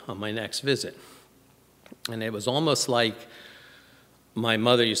me on my next visit. And it was almost like my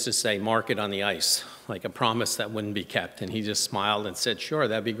mother used to say, mark it on the ice, like a promise that wouldn't be kept. And he just smiled and said, sure,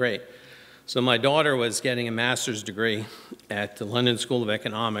 that'd be great. So my daughter was getting a master's degree at the London School of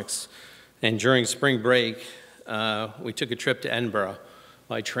Economics, and during spring break, we took a trip to Edinburgh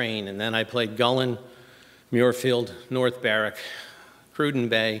by train, and then I played Gullen, Muirfield, North Berwick, Cruden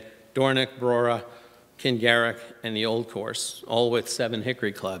Bay, Dornoch, Brora, Kingarrick, and the Old Course, all with 7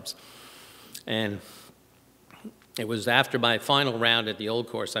 Hickory clubs. And it was after my final round at the Old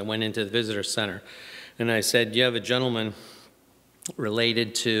Course, I went into the visitor center, and I said, do you have a gentleman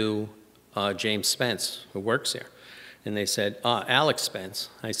related to James Spence, who works here? And they said, Alex Spence.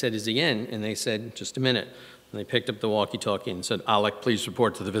 I said, is he in? And they said, just a minute. And they picked up the walkie-talkie and said, Alec, please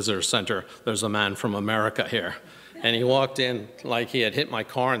report to the visitor center. There's a man from America here. And he walked in like he had hit my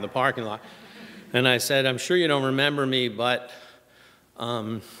car in the parking lot. And I said, I'm sure you don't remember me, but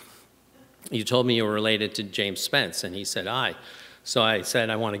you told me you were related to James Spence. And he said, aye. So I said,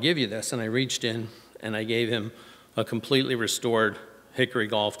 I want to give you this. And I reached in and I gave him a completely restored Hickory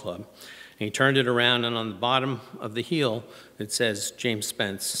golf club. And he turned it around, and on the bottom of the heel, it says James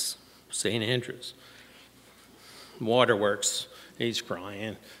Spence, St. Andrews. Waterworks. He's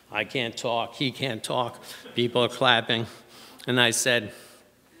crying. I can't talk. He can't talk. People are clapping. And I said,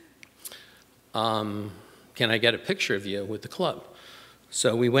 can I get a picture of you with the club?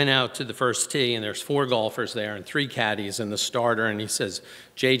 So we went out to the first tee, and there's 4 golfers there and 3 caddies and the starter, and he says,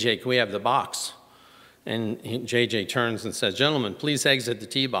 JJ, can we have the box? And JJ turns and says, gentlemen, please exit the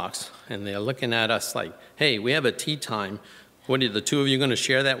tee box. And they're looking at us like, hey, we have a tee time. What are the 2 of you going to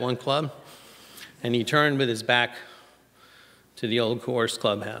share that one club? And he turned with his back to the Old Course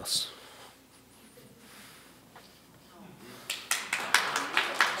clubhouse.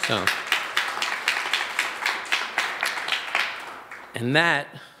 So, and that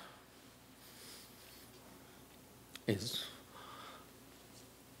is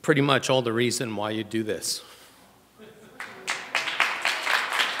pretty much all the reason why you do this.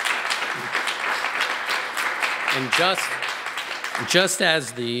 And just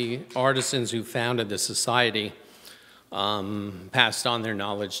as the artisans who founded the society passed on their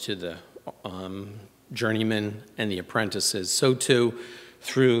knowledge to the journeymen and the apprentices, so too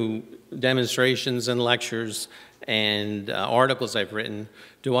through demonstrations and lectures and articles I've written,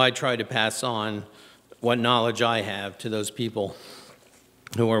 do I try to pass on what knowledge I have to those people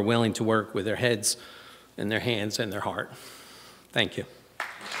who are willing to work with their heads and their hands and their heart. Thank you.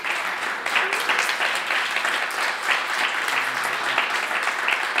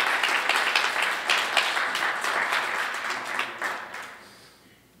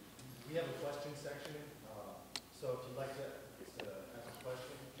 We have a question section, so if you'd like to ask a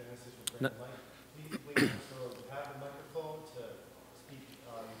question, Genesis will bring the mic. Please wait until you have the microphone to speak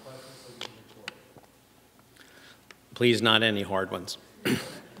your question so we can record it. Please, not any hard ones.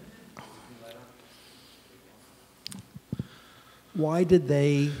 Why did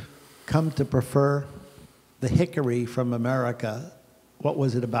they come to prefer the hickory from America? What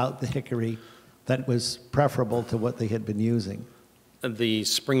was it about the hickory that was preferable to what they had been using? The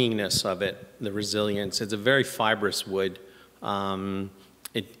springiness of it, the resilience. It's a very fibrous wood.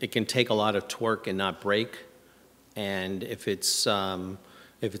 It can take a lot of torque and not break. And if it's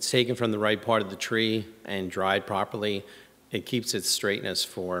taken from the right part of the tree and dried properly, it keeps its straightness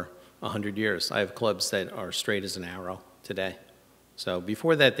for 100 years. I have clubs that are straight as an arrow today. So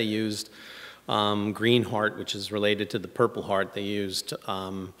before that, they used green heart, which is related to the purple heart. They used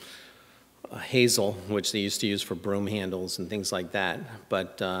hazel, which they used to use for broom handles and things like that.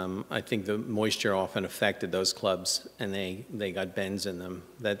 But I think the moisture often affected those clubs, and they got bends in them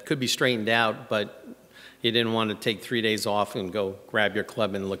that could be straightened out, but you didn't want to take 3 days off and go grab your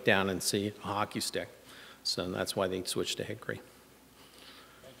club and look down and see a hockey stick. So that's why they switched to hickory.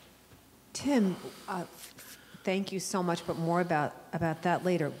 Tim, thank you so much, but more about that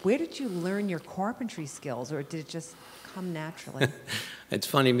later. Where did you learn your carpentry skills, or did it just come naturally? It's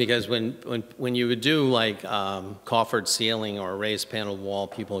funny because when you would do like coffered ceiling or a raised paneled wall,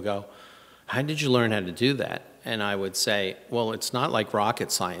 people go, how did you learn how to do that? And I would say, well, it's not like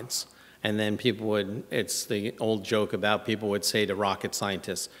rocket science. And then people would, it's the old joke about people would say to rocket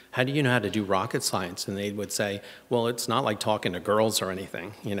scientists, how do you know how to do rocket science? And they would say, well, it's not like talking to girls or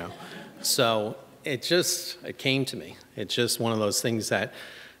anything, you know. So it came to me. It's just one of those things that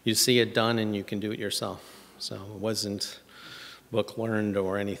you see it done and you can do it yourself. So it wasn't book learned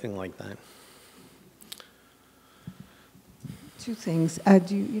or anything like that. Two things.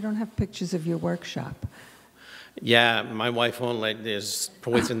 You don't have pictures of your workshop. Yeah, my wife won't let, there's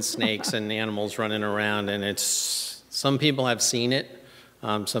poison snakes and animals running around, and it's, some people have seen it.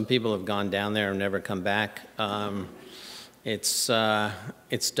 Some people have gone down there and never come back. It's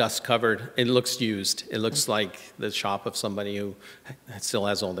dust covered. It looks used. It looks like the shop of somebody who still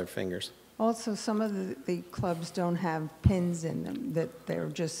has all their fingers. Also, some of the clubs don't have pins in them, that they're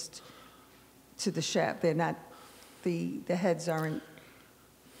just to the shaft. They're not, the heads aren't,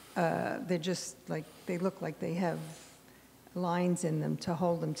 they're just like, they look like they have lines in them to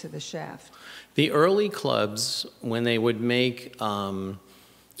hold them to the shaft. The early clubs, when they would make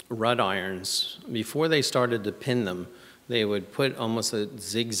rud irons, before they started to pin them, they would put almost a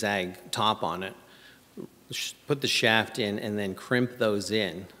zigzag top on it, put the shaft in, and then crimp those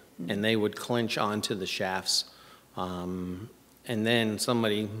in, and they would clinch onto the shafts. And then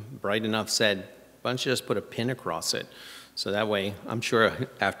somebody bright enough said, why don't you just put a pin across it? So that way, I'm sure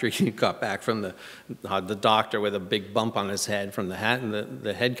after he got back from the doctor with a big bump on his head from the hat and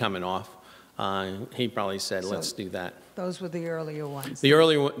the head coming off, he probably said, let's do that. Those were the earlier ones.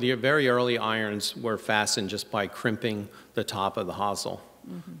 The very early irons were fastened just by crimping the top of the hosel.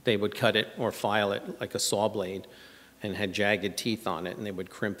 Mm-hmm. They would cut it or file it like a saw blade and had jagged teeth on it, and they would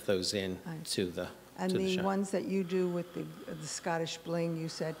crimp those in to the And the ones that you do with the Scottish bling, you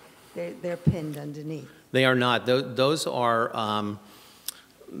said they're pinned underneath. They are not. Those are,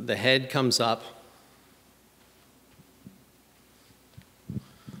 the head comes up.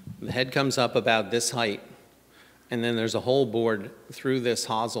 The head comes up about this height, and then there's a hole bored through this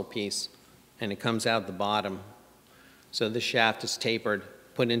hosel piece, and it comes out the bottom. So the shaft is tapered,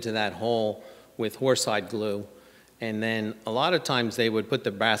 put into that hole with horsehide glue, and then a lot of times they would put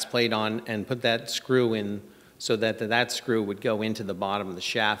the brass plate on and put that screw in so that that screw would go into the bottom of the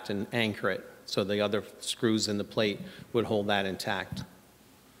shaft and anchor it, so the other screws in the plate would hold that intact.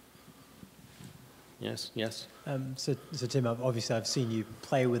 Yes, yes? So Tim, obviously I've seen you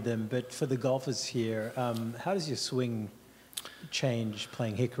play with them, but for the golfers here, how does your swing change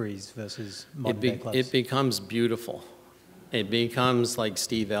playing hickories versus modern day clubs? It becomes beautiful. It becomes like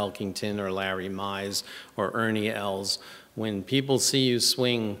Steve Elkington or Larry Mize or Ernie Els. When people see you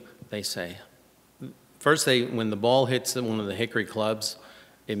swing, they say, first when the ball hits one of the hickory clubs,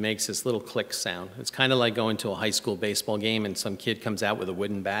 it makes this little click sound. It's kind of like going to a high school baseball game and some kid comes out with a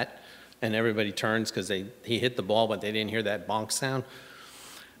wooden bat and everybody turns because he hit the ball, but they didn't hear that bonk sound.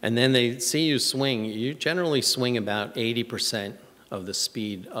 And then they see you swing. You generally swing about 80% of the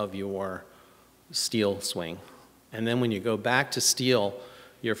speed of your steel swing. And then when you go back to steel,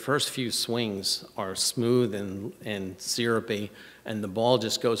 your first few swings are smooth and syrupy, and the ball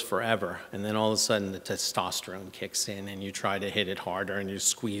just goes forever. And then all of a sudden the testosterone kicks in and you try to hit it harder and you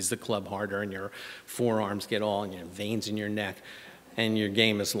squeeze the club harder and your forearms get all in your veins in your neck, and your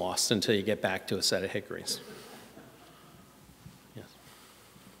game is lost until you get back to a set of hickories.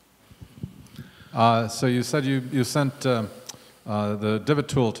 Yes. So you said you sent the Divot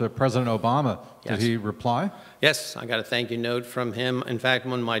tool to President Obama. Yes. Did he reply? Yes, I got a thank you note from him. In fact,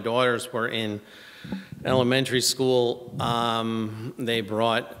 when my daughters were in elementary school, they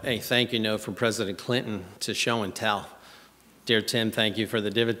brought a thank you note from President Clinton to show and tell. Dear Tim, thank you for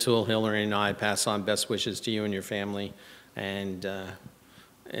the Divot tool. Hillary and I pass on best wishes to you and your family. And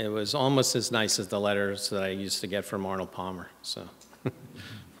it was almost as nice as the letters that I used to get from Arnold Palmer. So.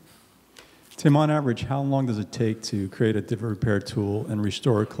 Tim, on average, how long does it take to create a divot repair tool and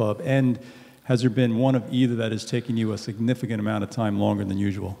restore a club? And has there been one of either that has taken you a significant amount of time longer than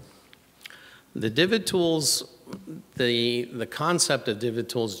usual? The divot tools, the concept of divot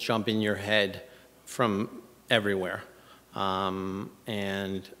tools jump in your head from everywhere.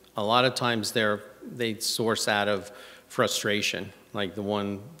 And a lot of times they source out of frustration, like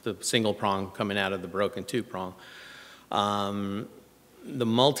the single prong coming out of the broken two prong. The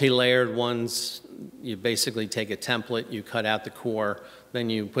multi-layered ones, you basically take a template, you cut out the core, then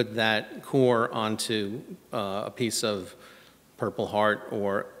you put that core onto a piece of Purple Heart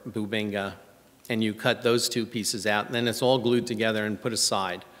or Bubinga, and you cut those two pieces out, and then it's all glued together and put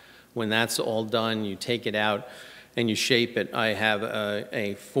aside. When that's all done, you take it out and you shape it. I have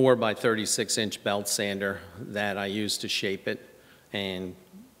a 4 by 36-inch belt sander that I use to shape it and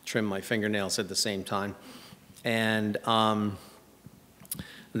trim my fingernails at the same time. And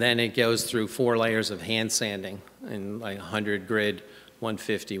then it goes through 4 layers of hand sanding in like 100 grit,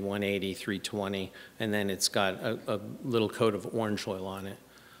 150, 180, 320, and then it's got a little coat of orange oil on it.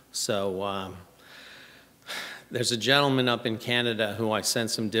 So there's a gentleman up in Canada who I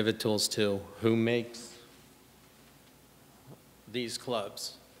sent some divot tools to who makes these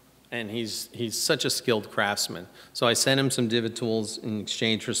clubs, and he's such a skilled craftsman. So I sent him some divot tools in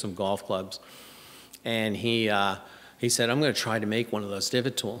exchange for some golf clubs, and he said, I'm going to try to make one of those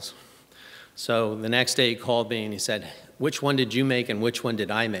divot tools. So the next day he called me and he said, which one did you make and which one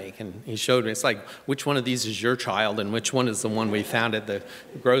did I make? And he showed me, it's like, which one of these is your child and which one is the one we found at the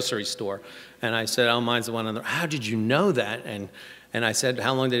grocery store? And I said, oh, mine's the one on the, how did you know that? And I said,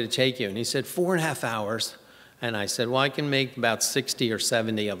 how long did it take you? And he said, 4.5 hours. And I said, well, I can make about 60 or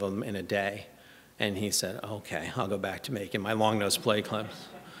 70 of them in a day. And he said, okay, I'll go back to making my long-nose play clubs.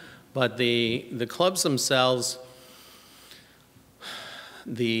 But the clubs themselves,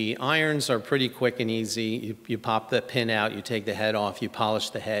 the irons are pretty quick and easy. You pop the pin out, you take the head off, you polish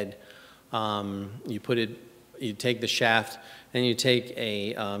the head. You take the shaft, and you take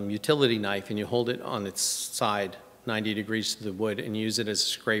a utility knife, and you hold it on its side, 90 degrees to the wood, and use it as a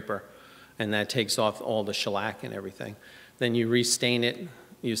scraper. And that takes off all the shellac and everything. Then you restain it,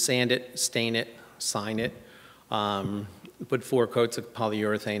 you sand it, stain it, sign it, put 4 coats of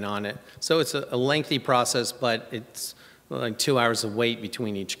polyurethane on it. So it's a lengthy process, but it's like 2 hours of wait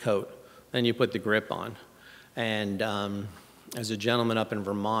between each coat. Then you put the grip on. And there's a gentleman up in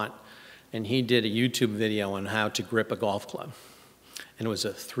Vermont, and he did a YouTube video on how to grip a golf club. And it was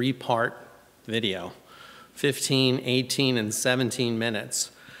a 3-part video, 15, 18, and 17 minutes.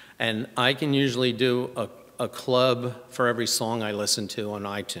 And I can usually do a club for every song I listen to on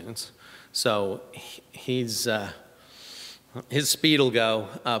iTunes. So his speed will go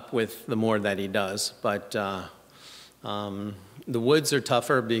up with the more that he does. But the woods are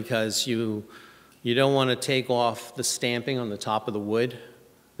tougher because you don't want to take off the stamping on the top of the wood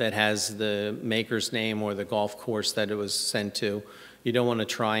that has the maker's name or the golf course that it was sent to. You don't want to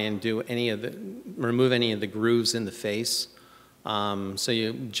try and remove any of the grooves in the face. So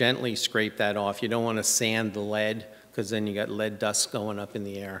you gently scrape that off. You don't want to sand the lead because then you got lead dust going up in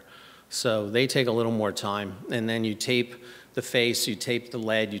the air. So they take a little more time. And then you tape the face, you tape the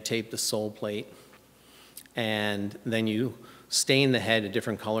lead, you tape the sole plate, and then you stain the head a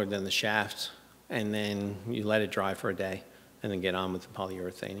different color than the shaft, and then you let it dry for a day, and then get on with the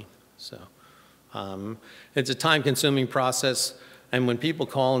polyurethane. So it's a time-consuming process. And when people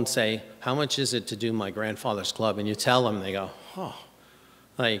call and say, how much is it to do my grandfather's club? And you tell them, they go, oh.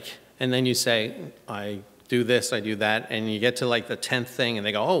 And then you say, I do this, I do that. And you get to like the 10th thing, and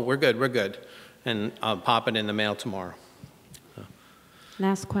they go, oh, we're good, we're good. And I'll pop it in the mail tomorrow.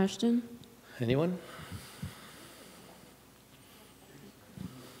 Last question. Anyone?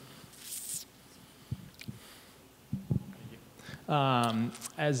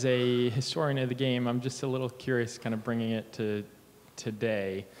 As a historian of the game, I'm just a little curious, kind of bringing it to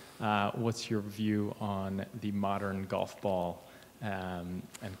today. What's your view on the modern golf ball and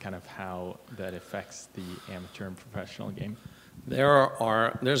kind of how that affects the amateur and professional game?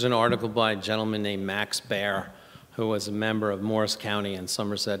 There's an article by a gentleman named Max Baer, who was a member of Morris County and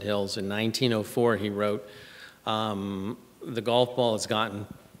Somerset Hills. In 1904, he wrote, the golf ball has gotten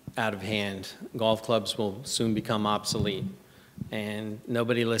out of hand. Golf clubs will soon become obsolete. And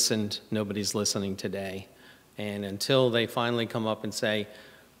nobody listened, nobody's listening today. And until they finally come up and say,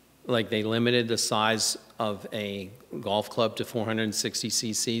 like they limited the size of a golf club to 460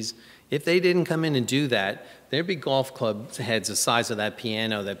 cc's, if they didn't come in and do that, there'd be golf club heads the size of that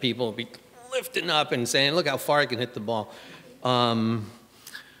piano that people would be lifting up and saying, look how far I can hit the ball.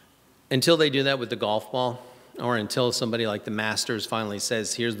 Until they do that with the golf ball, or until somebody like the Masters finally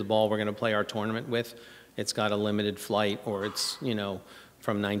says, here's the ball we're going to play our tournament with, it's got a limited flight, or it's, you know,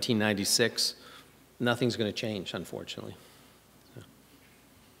 from 1996, nothing's going to change, unfortunately. So.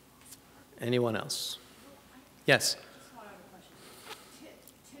 Anyone else? Yes?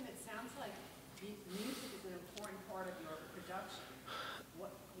 Tim, it sounds like music is an important part of your production.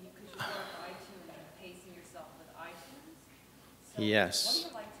 Because you work iTunes and pacing yourself with iTunes. So Yes. What do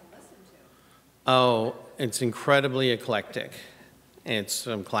you like to listen to? Oh, it's incredibly eclectic. It's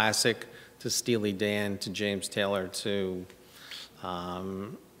from classic to Steely Dan to James Taylor to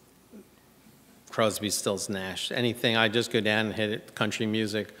Crosby, Stills, Nash. Anything, I just go down and hit it, country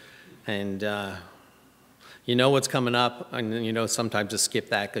music. And you know what's coming up, and you know sometimes to skip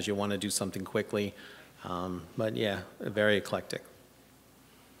that because you want to do something quickly. But yeah, very eclectic.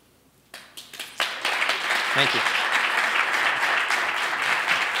 Thank you.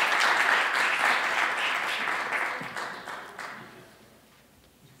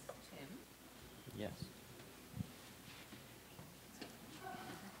 Yes.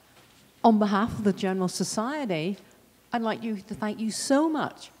 On behalf of the General Society, I'd like to thank you so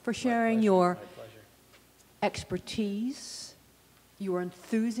much for sharing your expertise, your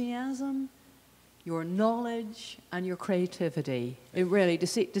enthusiasm, your knowledge, and your creativity. It really,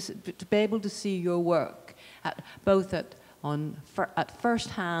 to be able to see your work, both at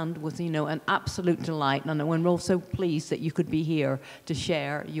first hand was, you know, an absolute delight, and we're so pleased that you could be here to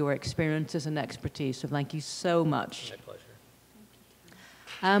share your experiences and expertise. So thank you so much. My pleasure.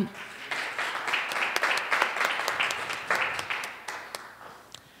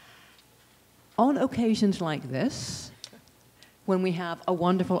 On occasions like this, when we have a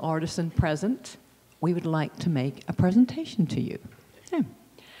wonderful artisan present, we would like to make a presentation to you. Yeah.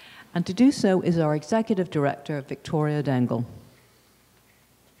 And to do so is our Executive Director, Victoria Dangle.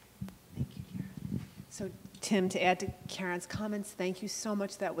 Thank you, Karen. So, Tim, to add to Karen's comments, thank you so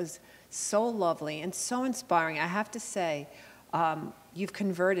much. That was so lovely and so inspiring. I have to say, you've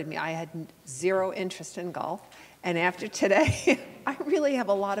converted me. I had zero interest in golf. And after today, I really have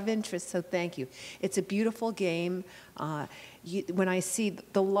a lot of interest, so thank you. It's a beautiful game. When I see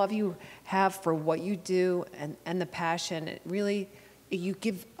the love you have for what you do and the passion, it really, you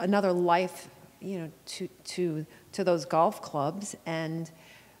give another life, to those golf clubs. And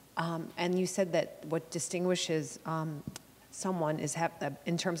you said that what distinguishes someone is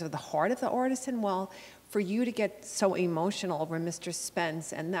in terms of the heart of the artisan. Well, for you to get so emotional over Mr.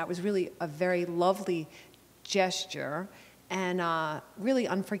 Spence, and that was really a very lovely gesture and really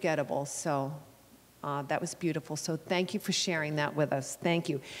unforgettable. So that was beautiful. So thank you for sharing that with us. Thank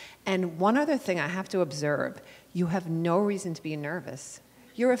you. And one other thing I have to observe, you have no reason to be nervous.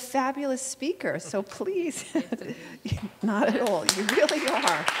 You're a fabulous speaker, so please, not at all. You really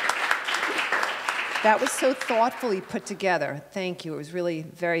are. That was so thoughtfully put together. Thank you. It was really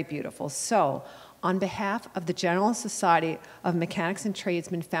very beautiful. So, on behalf of the General Society of Mechanics and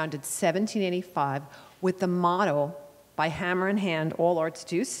Tradesmen, founded 1785, with the motto, "By hammer in hand, all arts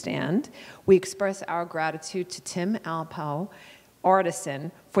do stand," we express our gratitude to Tim Alpaugh,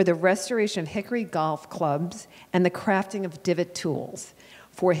 artisan, for the restoration of Hickory golf clubs and the crafting of Divot tools,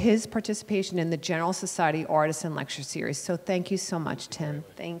 for his participation in the General Society Artisan Lecture Series. So thank you so much, Tim.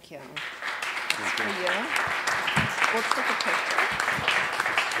 Thank you. This is for you. We'll take a picture.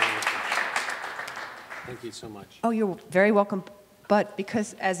 Thank you so much. Oh, you're very welcome. But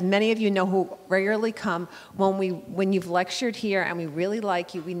because, as many of you know who regularly come, when you've lectured here and we really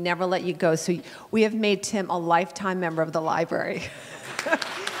like you, we never let you go. So we have made Tim a lifetime member of the library.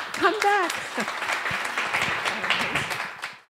 Come back.